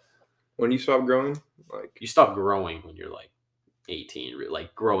 But when you stop growing, like you stop growing when you're like 18,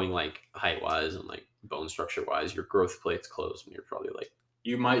 like growing like height wise and like bone structure wise, your growth plates close when you're probably like.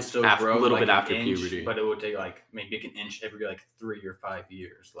 You might still grow a little like bit after inch, puberty, but it would take like maybe an inch every like 3 or 5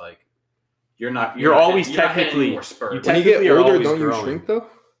 years. Like you're always technically more spurt. When you get older, don't you shrink though?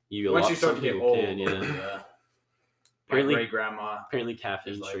 Once you start to get old, apparently, great grandma. Apparently,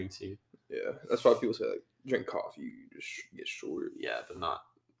 caffeine shrinks you. Yeah, that's why people say like drink coffee, you just get shorter. Yeah, but not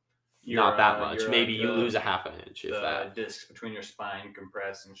that much. Maybe you lose a half an inch if the that. Discs between your spine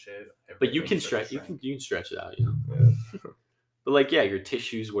compress and shit. But you can stretch. You can stretch it out. You know. Yeah. But like, yeah, your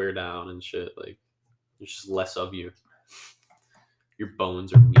tissues wear down and shit. Like, there's just less of you. Your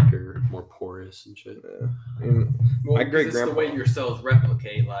bones are weaker, more porous and shit. Yeah. My great grandpa. The way your cells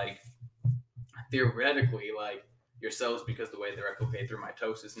replicate, like theoretically, like your cells, because the way they replicate through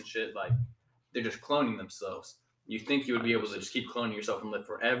mitosis and shit, like they're just cloning themselves. you think you would be able to just keep cloning yourself and live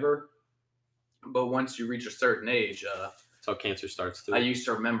forever. But once you reach a certain age, That's how cancer starts too. I used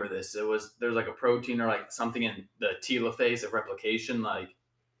to remember this. There's like a protein or like something in the telophase of replication. Like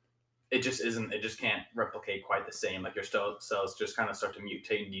it just can't replicate quite the same. Like your cells just kind of start to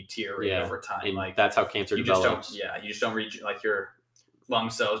mutate and deteriorate over time. And like that's how cancer you develops. just don't. Yeah, you just don't reach like your lung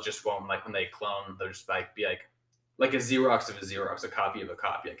cells just won't, like when they clone, they'll just like be like a Xerox of a Xerox, a copy of a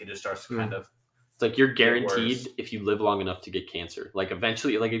copy. Like it just starts to kind of. It's like you're guaranteed worse. if you live long enough to get cancer. Like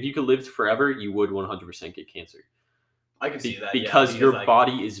eventually, like if you could live forever, you would 100% get cancer. I can see that because your like,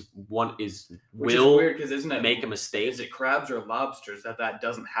 body is which is weird because isn't it make a mistake? Is it crabs or lobsters that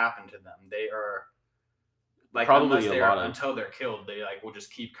doesn't happen to them? They are like probably until they're killed, they like will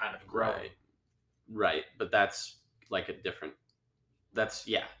just keep kind of growing. Right. But that's like a different. That's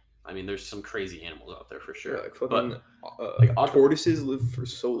I mean, there's some crazy animals out there for sure. Yeah, like fucking, like tortoises live for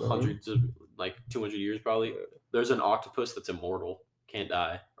so long. Hundreds of, like 200 years probably. Yeah. There's an octopus that's immortal, can't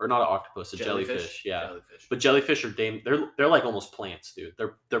die, or not an octopus, a jellyfish. Yeah, jellyfish. But jellyfish are they're like almost plants, dude.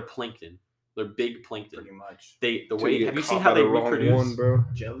 They're plankton. They're big plankton. Pretty much. Have you seen how they reproduce? One, bro.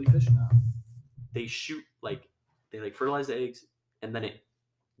 Jellyfish, no. They shoot they fertilize the eggs, and then it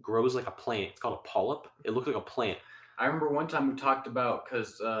grows like a plant. It's called a polyp. It looks like a plant. I remember one time we talked about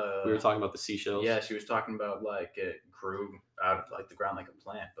because we were talking about the seashells. Yeah, she was talking about like it grew out of like the ground like a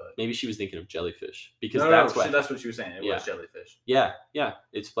plant, but maybe she was thinking of jellyfish because that's what she was saying. It was jellyfish. Yeah,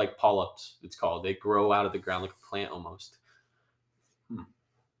 it's like polyps. It's called. They grow out of the ground like a plant almost.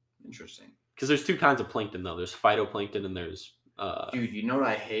 Interesting. Because there's two kinds of plankton though. There's phytoplankton and there's. Dude, you know what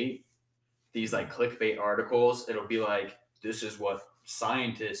I hate? These like clickbait articles. It'll be like, this is what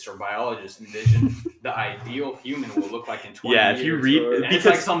scientists or biologists envision the ideal human will look like in 20 years. If you read and it's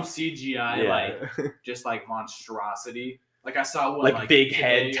like some CGI like just like monstrosity. Like I saw one like big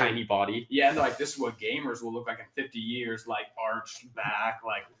head, tiny body. Yeah, and like this is what gamers will look like in 50 years, like arched back,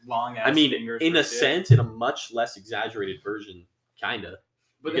 like long ass fingers. In a sense, in a much less exaggerated version, kinda.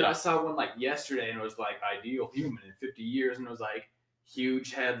 But then I saw one like yesterday and it was like ideal human in 50 years and it was like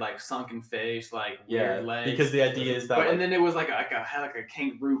huge head, like sunken face, like weird legs. Because the idea is that. But, and then it was like had like a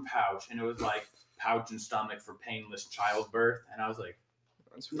kangaroo pouch, and it was like pouch and stomach for painless childbirth, and I was like,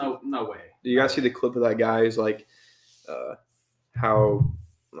 no way. Do you guys see the clip of that guy? Who's like, how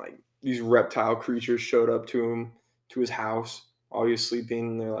like these reptile creatures showed up to his house while he was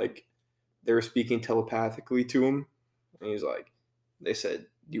sleeping. And they were speaking telepathically to him, and he's like, they said,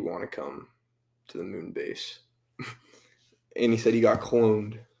 "Do you want to come to the moon base?" And he said he got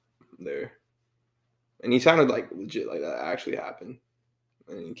cloned there. And he sounded like legit, like that actually happened.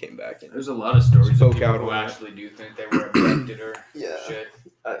 And he came back and there's a lot of stories of people who actually do think they were abducted or shit.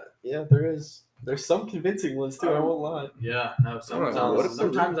 Yeah, there is. There's some convincing ones too. I won't lie. Yeah, no.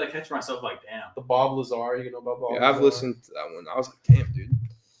 Sometimes I catch myself like, damn. The Bob Lazar, you know about Bob? Yeah, I've listened to that one. I was like, damn, dude.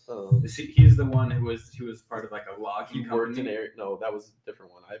 He's the one who was part of like a logging company. No, that was a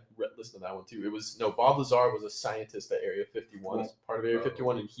different one. I listened to that one too. It was Bob Lazar was a scientist at Area 51, part of Area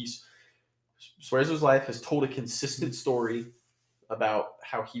 51, and he swears his life has told a consistent story about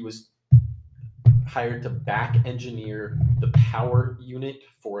how he was hired to back engineer the power unit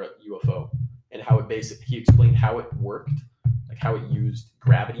for a UFO and how he explained how it worked, like how it used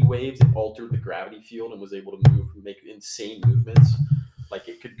gravity waves and altered the gravity field and was able to make insane movements. Like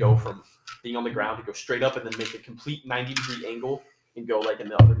it could go from being on the ground to go straight up and then make a complete 90-degree angle and go like in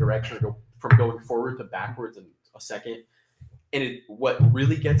the other direction, or go from going forward to backwards in a second. And what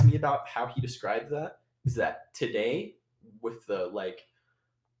really gets me about how he describes that is that today, with the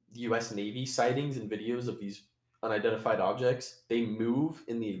U.S. Navy sightings and videos of these unidentified objects, they move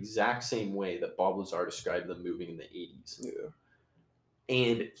in the exact same way that Bob Lazar described them moving in the 80s. Yeah.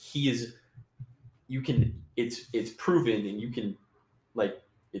 And it's proven, and you can.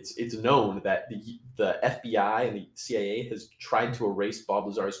 It's known that the FBI and the CIA has tried to erase Bob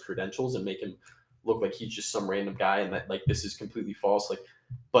Lazar's credentials and make him look like he's just some random guy, and that this is completely false.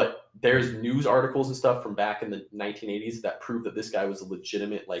 But there's news articles and stuff from back in the 1980s that prove that this guy was a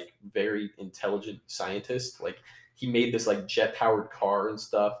legitimate, very intelligent scientist. He made this jet powered car and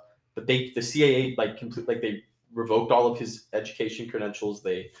stuff. But the CIA they revoked all of his education credentials.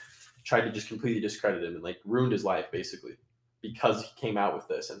 They tried to just completely discredit him and ruined his life basically, because he came out with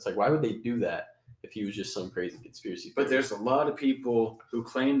this. And it's why would they do that if he was just some crazy conspiracy theory? But there's a lot of people who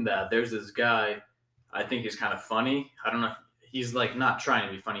claim that. There's this guy, I think he's kind of funny. I don't know if he's not trying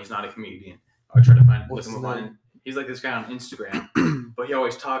to be funny. He's not a comedian. I'll try to find him. He's this guy on Instagram, but he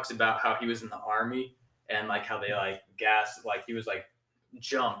always talks about how he was in the army and how they gassed, he was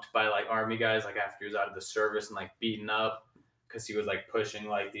jumped by army guys after he was out of the service and beaten up because he was pushing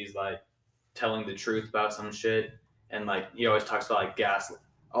these telling the truth about some shit, and like he always talks about like gas.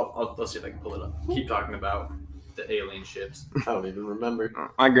 Let's see if I can pull it up. Keep talking about the alien ships. I don't even remember.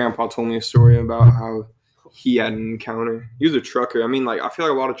 My grandpa told me a story about how he had an encounter. He was a trucker. I mean, like I feel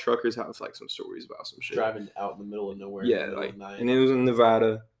like a lot of truckers have like some stories about some shit. Driving out in the middle of nowhere. Yeah, in the middle like, of night. and it was in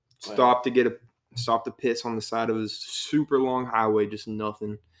Nevada. Wow. Stopped to piss on the side of this super long highway, just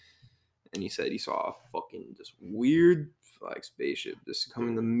nothing. And he said he saw a fucking just weird like spaceship just come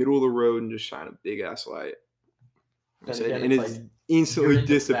in the middle of the road and just shine a big ass light. Then Said, again, and it's it like, instantly you're in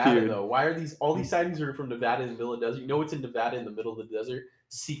disappeared. Nevada, though. Why are all these sightings are from Nevada in the middle of the desert? You know what's in Nevada in the middle of the desert?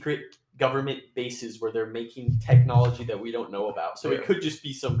 Secret government bases where they're making technology that we don't know about. So Yeah. it could just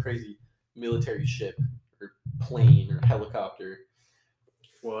be some crazy military ship or plane or helicopter.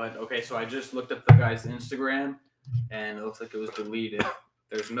 What? Okay, so I just looked up the guy's Instagram, and it looks like it was deleted.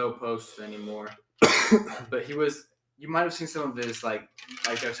 There's no posts anymore. But you might have seen some of his, like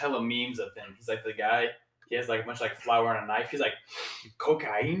there's hella memes of him. He's like the guy, he has like a bunch of like flour and a knife. He's like,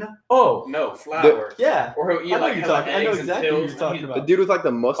 cocaine? Oh, No, flour. yeah. Or he'll eat I know like you're hella talking- I know eggs exactly and what pills. you're talking The about. dude with like the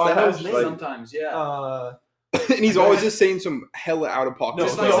I know mustache, his name. like, Sometimes, yeah. and he's always just saying some hella out of pocket No,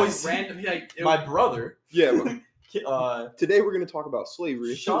 Just stuff. like no, some random, my brother Yeah, but today today we're gonna talk about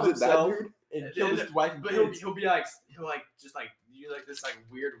slavery. Shot Was it that himself. dude? and killed his wife and But kids. he'll be like just like use like this like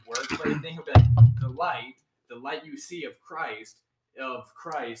weird wordplay thing. He'll be like the light you see of Christ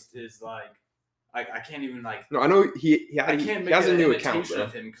is like I can't even like No, I know he I can't he make has a an new imitation account, bro.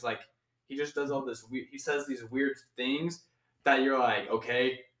 of him because like he just does all this weird. He says these weird things that you're like,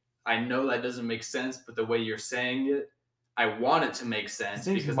 okay, I know that doesn't make sense, but the way you're saying it, I want it to make sense His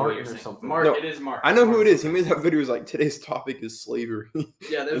name's because the way Martin you're or saying something. Mark, No, it is Mark. I know who Mark it is. He something. made that video. He was like, today's topic is slavery.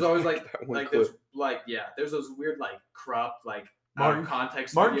 Yeah, there's always like that one like clip. there's like yeah, there's those weird like cropped like out Martin- of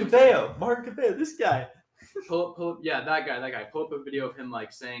context. Martin videos. Cabello, this guy. Pull up, yeah, that guy. Pull up a video of him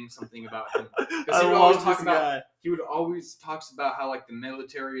like saying something about him. I he would always love talk this about- guy. He would always talks about how like the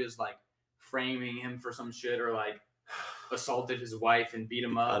military is like framing him for some shit or like assaulted his wife and beat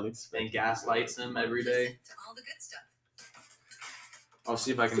him up and gaslights him every day. All the good stuff. I'll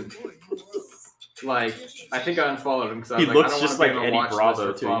see if I can like. I think I unfollowed him because I He was looks I don't just wanna be like on a Eddie watch list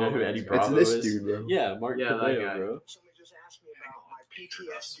Bravo for too. You know who followers. Eddie It's Bravo this is? dude, bro. Yeah, Martin Yeah, that Cabello, guy. bro. Somebody just asked me about my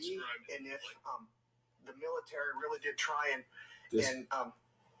PTSD and if the military really did try and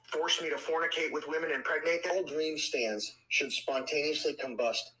force me to fornicate with women and impregnate them. All dream stands should spontaneously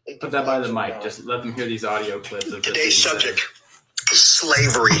combust. Put that by the mic. Just let them hear these audio clips of this. Today's subject is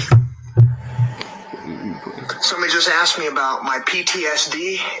slavery. Somebody just asked me about my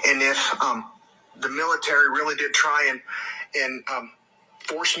PTSD and if the military really did try and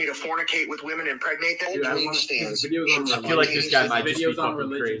force me to fornicate with women and impregnate them. Dude, I Dream wanna- stands. his videos on should I feel like this guy spontaneously- might just be videos on fucking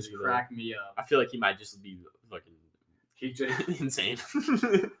religion crazy, though. crack me up. I feel like he might just be fucking He just insane.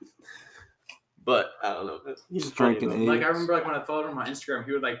 But I don't know. He's Strength funny, and though. like I remember like when I followed him on Instagram,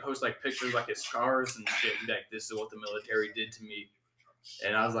 he would like post like pictures of, like his scars and shit. He'd be like, "This is what the military did to me,"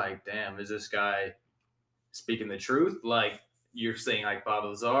 and I was like, "Damn, is this guy speaking the truth?" Like you're saying, like Bob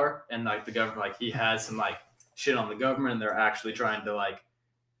Lazar and like the government, like he has some like shit on the government, and they're actually trying to like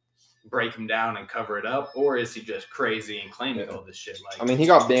break him down and cover it up, or is he just crazy and claiming all this shit? Like, I mean, he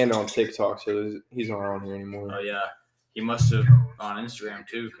got banned on TikTok, so he's not on here anymore. oh yeah, he must have on Instagram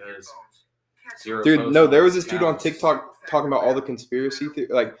too, because. Dude, no, there was this dude on TikTok talking about all the conspiracy,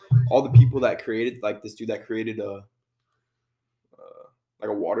 like all the people that created, like this dude that created a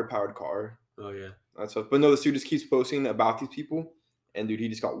water powered car. Oh yeah. That's stuff. But no, this dude just keeps posting about these people, and dude, he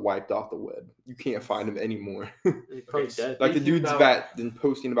just got wiped off the web. You can't find him anymore. He's probably dead. Like the Thinking dude's about- been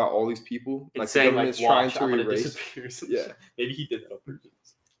posting about all these people, And like the saying like, government's trying watch, to I'm gonna erase. disappear. Yeah. Maybe he did that on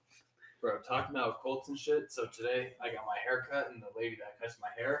purpose. Bro, talking about cults and shit. So today I got my hair cut, and the lady that cuts my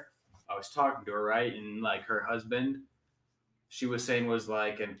hair, I was talking to her, right? And like her husband, she was saying was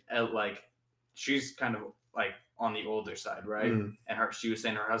like she's kind of like on the older side, right? Mhm. And she was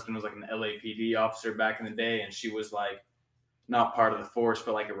saying her husband was like an LAPD officer back in the day, and she was like not part of the force,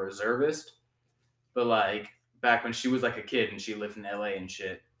 but like a reservist. But like back when she was like a kid and she lived in LA and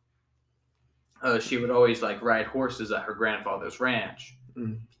shit, she would always like ride horses at her grandfather's ranch.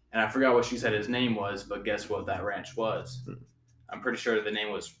 Mhm. And I forgot what she said his name was, but guess what that ranch was? Mhm. I'm pretty sure the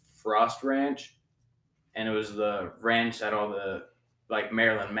name was Frost Ranch, and it was the ranch that all the like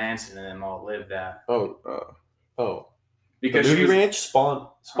Marilyn Manson and them all lived at. Oh. Because The she movie was, ranch, Spawn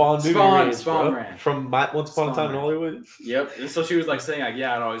movie Spawn- ranch, Spawn bro. Ranch. From Once Upon a Spawn Time in Ranch. Hollywood. Yep. And so she was like saying like,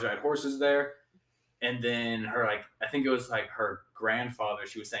 yeah, I'd always ride horses there. And then her like I think it was like her grandfather,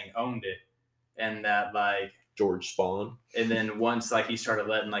 she was saying owned it. And that like George Spawn. and then once like he started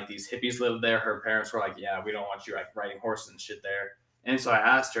letting like these hippies live there, her parents were like, yeah, we don't want you like riding horses and shit there. And so I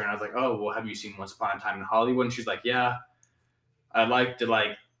asked her, and I was like, "Oh, well, have you seen Once Upon a Time in Hollywood?" And she's like, "Yeah, I liked it.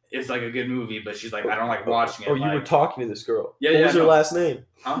 Like, it's like a good movie, but she's like, I don't like watching it." Oh, you were like, talking to this girl. Yeah, What yeah, was her no. last name?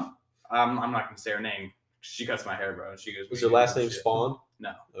 huh? I'm not gonna say her name. She cuts my hair, bro. She goes, Was "What her are you last doing name shit?" Spawn?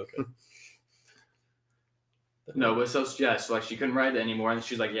 No. Okay. No, but so like she couldn't write it anymore, and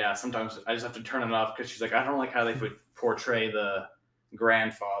she's like, "Yeah, sometimes I just have to turn it off," because she's like, "I don't like how they would portray the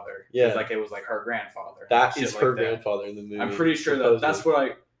grandfather." 'Cause, Yeah. like it was like her grandfather. That Shit is like her that. grandfather in the movie. I'm pretty sure supposedly. that's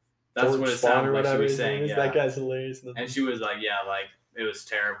George what it Spawn sounded or like she whatever was his name saying. is. Yeah. That guy's hilarious. And she was like, "Yeah, like it was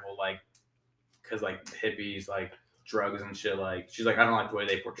terrible, like because like hippies, like drugs and shit. Like she's like, I don't like the way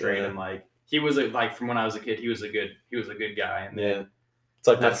they portrayed Yeah. him. Like he was like from when I was a kid, he was a good guy. And then It's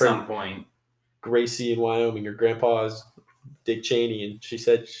like my at some friend point, Gracie in Wyoming. Her grandpa's Dick Cheney, and she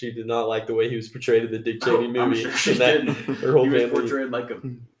said she did not like the way he was portrayed in the Dick Cheney movie. I'm sure she And that- didn't. Her whole He was family. portrayed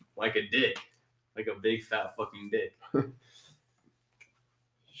like a dick, like a big fat fucking dick. I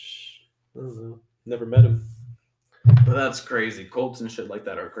don't know. Never met him. But that's crazy. Cults and shit like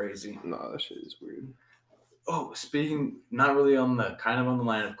that are crazy. Nah, that shit is weird. Oh, speaking, not really on the kind of on the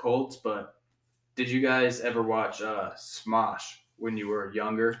line of cults, but did you guys ever watch Smosh when you were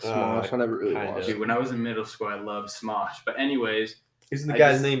younger? Smosh, I never really kinda. watched Dude, it. when I was in middle school, I loved Smosh. But anyways, Isn't the I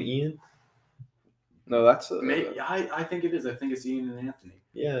guy's just- name Ian? No, that's I think it is. I think it's Ian and Anthony.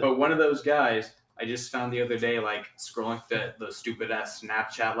 Yeah. But one of those guys, I just found the other day, like scrolling the stupid ass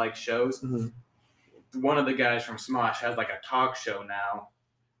Snapchat like shows. Mhm. One of the guys from Smosh has like a talk show now,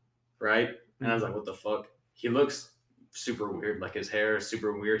 right? And I was like, what the fuck? He looks super weird. Like his hair is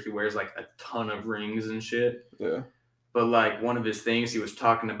super weird. He wears like a ton of rings and shit. Yeah. But like one of his things, he was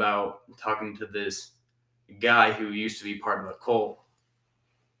talking to this guy who used to be part of a cult,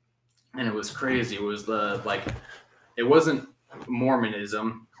 and it was crazy. It was it wasn't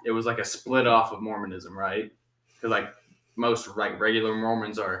Mormonism. It was like a split off of Mormonism, right? Because like most like regular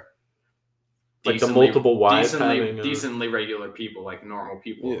Mormons are Like the multiple wives decently, having a- decently regular people, like normal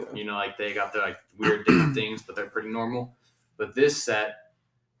people. Yeah. You know, like they got their like weird different things, but they're pretty normal. But this set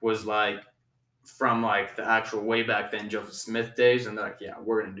was like from like the actual way back then Joseph Smith days, and they're like, yeah,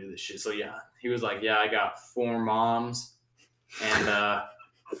 we're gonna do this shit. So yeah, he was like, yeah, I got 4 moms and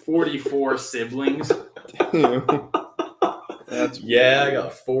 44 siblings. That's Yeah, I weird.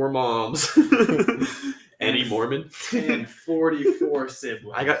 got 4 moms. Any Mormon? And 44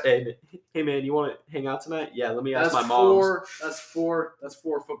 siblings. I got. Hey man, you want to hang out tonight? Yeah, let me ask that's my mom. That's four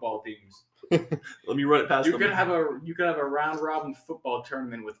football teams. Let me run it past You them. could have a round robin football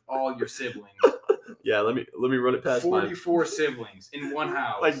tournament with all your siblings. Yeah, let me run it past my. 44 siblings in one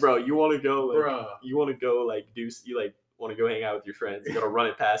house. Like, bro, you want to go? Like, Bruh. you want to go? Like, want to go hang out with your friends? You gotta run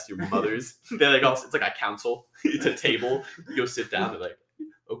it past your mothers. They're like, also, it's like a council. It's a table. You go sit down. They're like,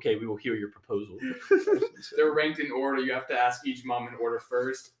 okay, we will hear your proposal. They're ranked in order. You have to ask each mom in order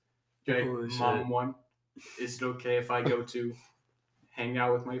first. Okay, Holy shit. mom 1, is it okay if I go to hang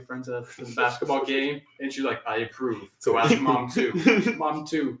out with my friends at the basketball game? And she's like, I approve. So ask mom 2. Mom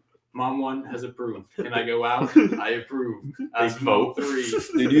 2. Mom 1 has approved. Can I go out? I approve. Ask mom vote. 3.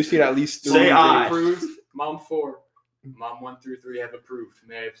 Dude, you've seen at least Say 3 aye. Approves. Mom 4. Mom 1 through 3 have approved.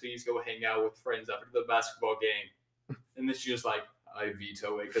 May I please go hang out with friends after the basketball game? And then she's just like, I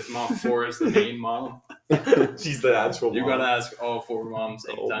veto it because mom 4 is the main mom. She's the actual. You mom. gotta ask all 4 moms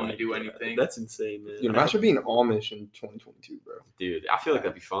Oh anytime my you do God. anything. That's insane, man. Dude, imagine being Amish in 2022, bro. Dude, I feel like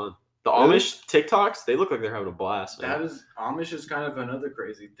that'd be fun. The Really? Amish TikToks, they look like they're having a blast. Man. That is Amish is kind of another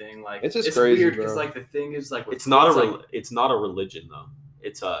crazy thing. Like It's just crazy, weird because bro. like the thing is like with It's not cults, it's not a religion though.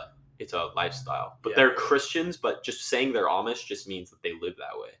 It's a lifestyle. But Yeah. they're Christians, but just saying they're Amish just means that they live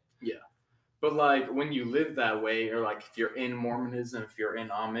that way. but like when you live that way, or like if you're in Mormonism, if you're in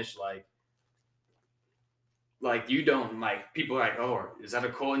Amish, like you don't like people are like, oh, is that a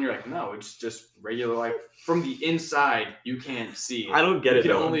cult? And you're like, no, it's just regular. Like from the inside, you can't see it. I don't get You it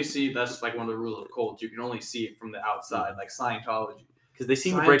can though. only see that's like one of the rules of cults. You can only see it from the outside, like Scientology. Because they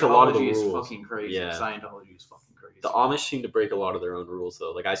seem to break a lot of the Scientology rules. is fucking crazy. Yeah. Scientology is fucking crazy. The Amish seem to break a lot of their own rules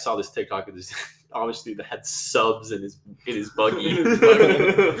though. Like I saw this TikTok of this Amish dude that had subs in his buggy. In his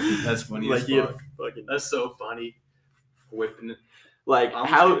buggy. That's funny Like as he had fuck. fucking That's so funny. Whipping it. like Amish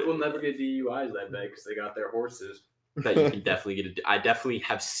how people never get DUIs, I bet, because they got their horses. that you can definitely get I definitely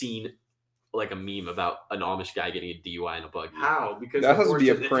have seen like a meme about an Amish guy getting a DUI in a buggy. How? Because That the has to be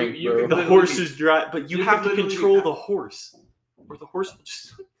a horses- if prank, you bro. could The literally- horses drive, but you you have could to literally control have- the horse, or the horse will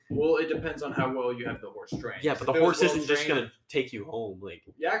just. Well, it depends on how well you have the horse trained. Yeah, but the If it was horse isn't well just trained- gonna take you home. Like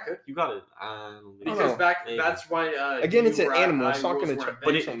Yeah, it could. you gotta. I don't think Because know. Maybe. that's why. Again, it's an DUI animal. It's not rules gonna were try- invented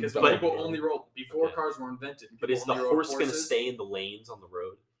but it- because but- people only rolled before Okay. cars were invented. But people is the only rode horse gonna horses. stay in the lanes on the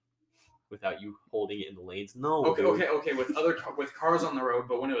road? without you holding it in the lanes. No. Okay, dude. okay. With cars on the road,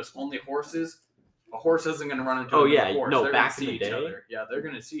 but when it was only horses, a horse isn't going to run into Oh, another yeah, horse. no, They're back gonna in see the each day. other. Yeah, they're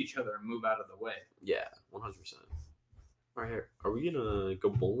going to see each other and move out of the way. Yeah, 100%. All right, are we gonna go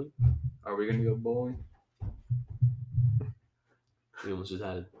bowling? Are we going to go bowling? We almost just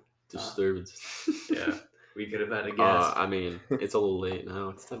had a disturbance. Yeah, we could have had a guest. I mean, it's a little late now.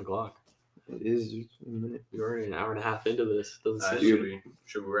 It's 10 o'clock. It is just a minute. We're already an hour and a half into this. Doesn't seem.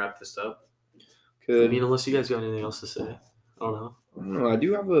 Should we wrap this up? I Could mean, unless you guys got anything else to say. I don't know. I don't know. I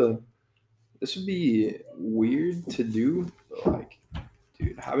do have a. This would be weird to do, but like,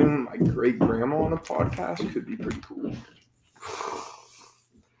 dude, having my great grandma on a podcast could be pretty cool.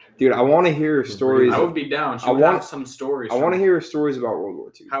 Dude, I want to hear stories. I would be down. She I would want- have some stories. I want to hear stories about World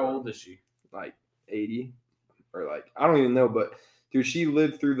War II. How old is she? Like 80, or like I don't even know. But dude, she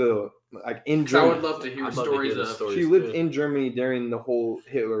lived through the like in 'Cause I Germany. would love to hear I'd love to stories hear the of. stories. She lived too. in Germany during the whole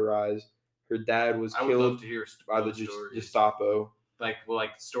Hitler rise. Her dad was I would love killed to hear by the those stories. Gestapo.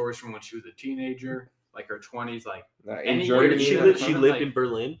 Like stories from when she was a teenager, like her 20s, like In Any- Where Germany, did she Yeah, live? She even lived like- in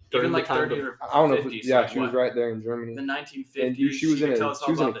Berlin during even the like time 30s of. or 50s. I don't know. Yeah, she was what? right there in Germany. The 1950s. And dude, she was in could a- tell us she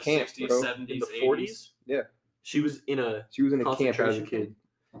all was in about a the camp, 60s, bro. 70s, In the 80s. 40s? Yeah. She was in a. She was in a camp as a Concentration kid.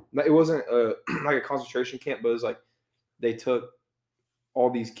 But it wasn't like a concentration camp, but it was like they took all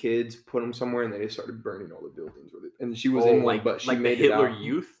these kids, put them somewhere, and they just started burning all the buildings with it. And she was in one, like, but she like the made Hitler it out.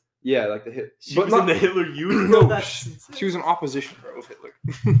 Youth. Yeah, like the hit. She but was not, in the Hitler Youth. No, That's she was in opposition, bro, of Hitler.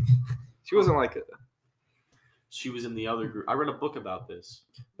 She wasn't like a. She was in the other group. I read a book about this.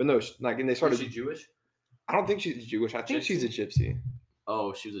 But no, like, and they started. Is she Jewish? I don't think she's Jewish. I think she's a gypsy.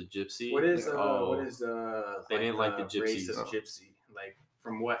 Oh, she was a gypsy. What is They didn't like the gypsies. racist gypsy? Like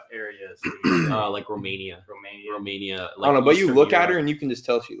from what areas? Like Romania. Romania. I don't know, but you Eastern look at Europe. her and you can just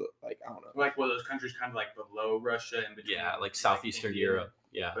tell she look like I don't know. Like well, those countries kind of like below Russia and between. Yeah, like Southeastern India, Europe.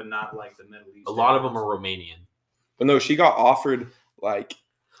 Yeah, but not like the Middle East. a lot of areas. them are Romanian. But no, she got offered like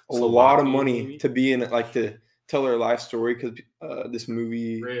a lot of Slovakian, money maybe? to be in it, like to tell her life story because this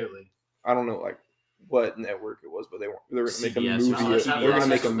movie. Really. I don't know like what network it was, but they were gonna make a CBS or movie. something. let's Yeah, have They're her gonna on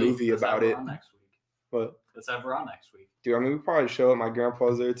make a next week. movie Let's have about her it. on next week. But Let's have her on next week. dude, I mean, we probably show up. My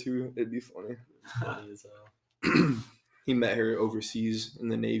grandpa's there too. It'd be funny. Funny as hell. He met her overseas in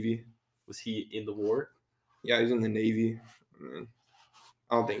the Navy. Was he in the war? Yeah, he was in the Navy. I mean,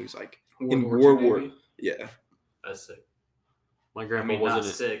 I don't think he was like World War World II, War. maybe? Yeah. That's sick. My I grandpa mean, not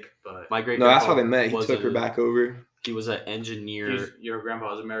wasn't. sick, but My great. No, that's how they grandpa met. He was took her a- back over. He was an engineer. your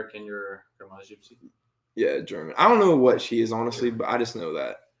grandpa was American. Your grandma's gypsy. Yeah, German. I don't know what she is honestly, but I just know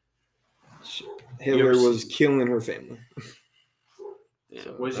that Hitler ever was seen- killing her family. Yeah,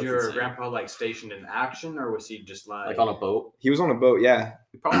 So, Was that's your insane. grandpa like stationed in action, or was he just like on a boat? He was on a boat. Yeah,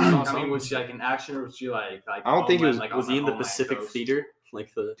 We probably saw I some. mean, was he like in action, or was he like? I don't think it was- like, was on he in the homeland Pacific coast? Theater?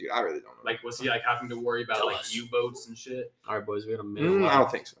 Like the. dude, I really don't know. Like, was he like having to worry about Tell like us. U-boats and shit? All right, boys, we got a minute. I left.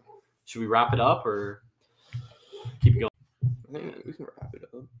 don't think so. Should we wrap it up or keep going? I think we can wrap it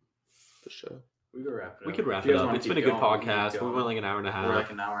up. For sure. We could wrap it. We up. could wrap If you it guys up. wanna It's keep been a good going, we can podcast. keep We going. went like an hour and a half. We're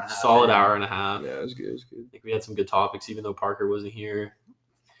like an hour and a half. Solid in. hour and a half. Yeah, it was good. It was good. I think we had some good topics, even though Parker wasn't here.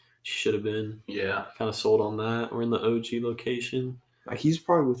 She should have been. Yeah. Kind of sold on that. We're in the OG location. Like he's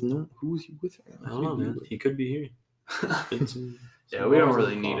probably with no. Who was he with? Right now? I don't know, man. He could be here. Been some- Yeah, some we don't balls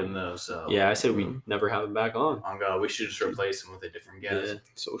really on need the him though. So Yeah, I said we never have him back on. Oh god, we should just replace him with a different guest. Yeah.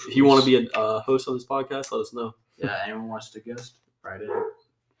 Social. If you want to be a host on this podcast, let us know. Yeah, anyone wants to guest? Right in.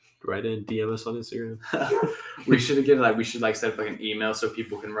 Write in, DM us on Instagram. We should set up like an email so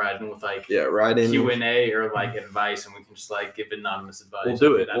people can write in with like Yeah, right in. Q&A or like advice, and we can just like give anonymous advice. We'll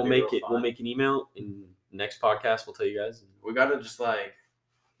do it. That'd We'll be make real it. We'll fun. make an email in next podcast. We'll tell you guys We gotta just like,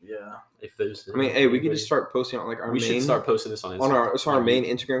 yeah. if there's. I mean, hey, we could anybody- just start posting on like our We main. should start posting this on Instagram. on our main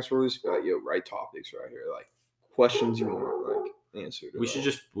Instagram stories. Be like, yo, write topics right here, like questions you want like answered. We should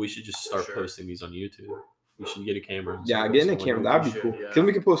just start Sure. posting these on YouTube. We should get a camera. and Yeah, start getting a posting camera, on that'd be should, cool. yeah. Then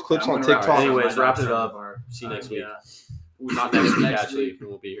we can post clips I'm on gonna wrap TikTok. it. Anyways, My wrap dad's it up. son of See you next week. Yeah. Not next week, Next actually. week. We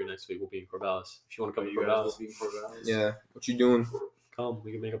won't be here next week. We'll be in Corvallis. If you want to come to You guys will Corvallis, be in Corvallis. Yeah, what you doing? come.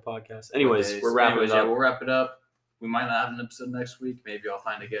 We can make a podcast. Anyways, Anyways, we're wrapping it yeah, up. we'll wrap it up. We might not have an episode next week. Maybe I'll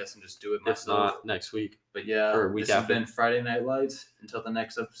find a guest and just do it If myself. not, next week. But yeah, or week this has after. been Friday Night Lights. Until the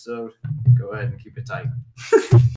next episode, go ahead and keep it tight.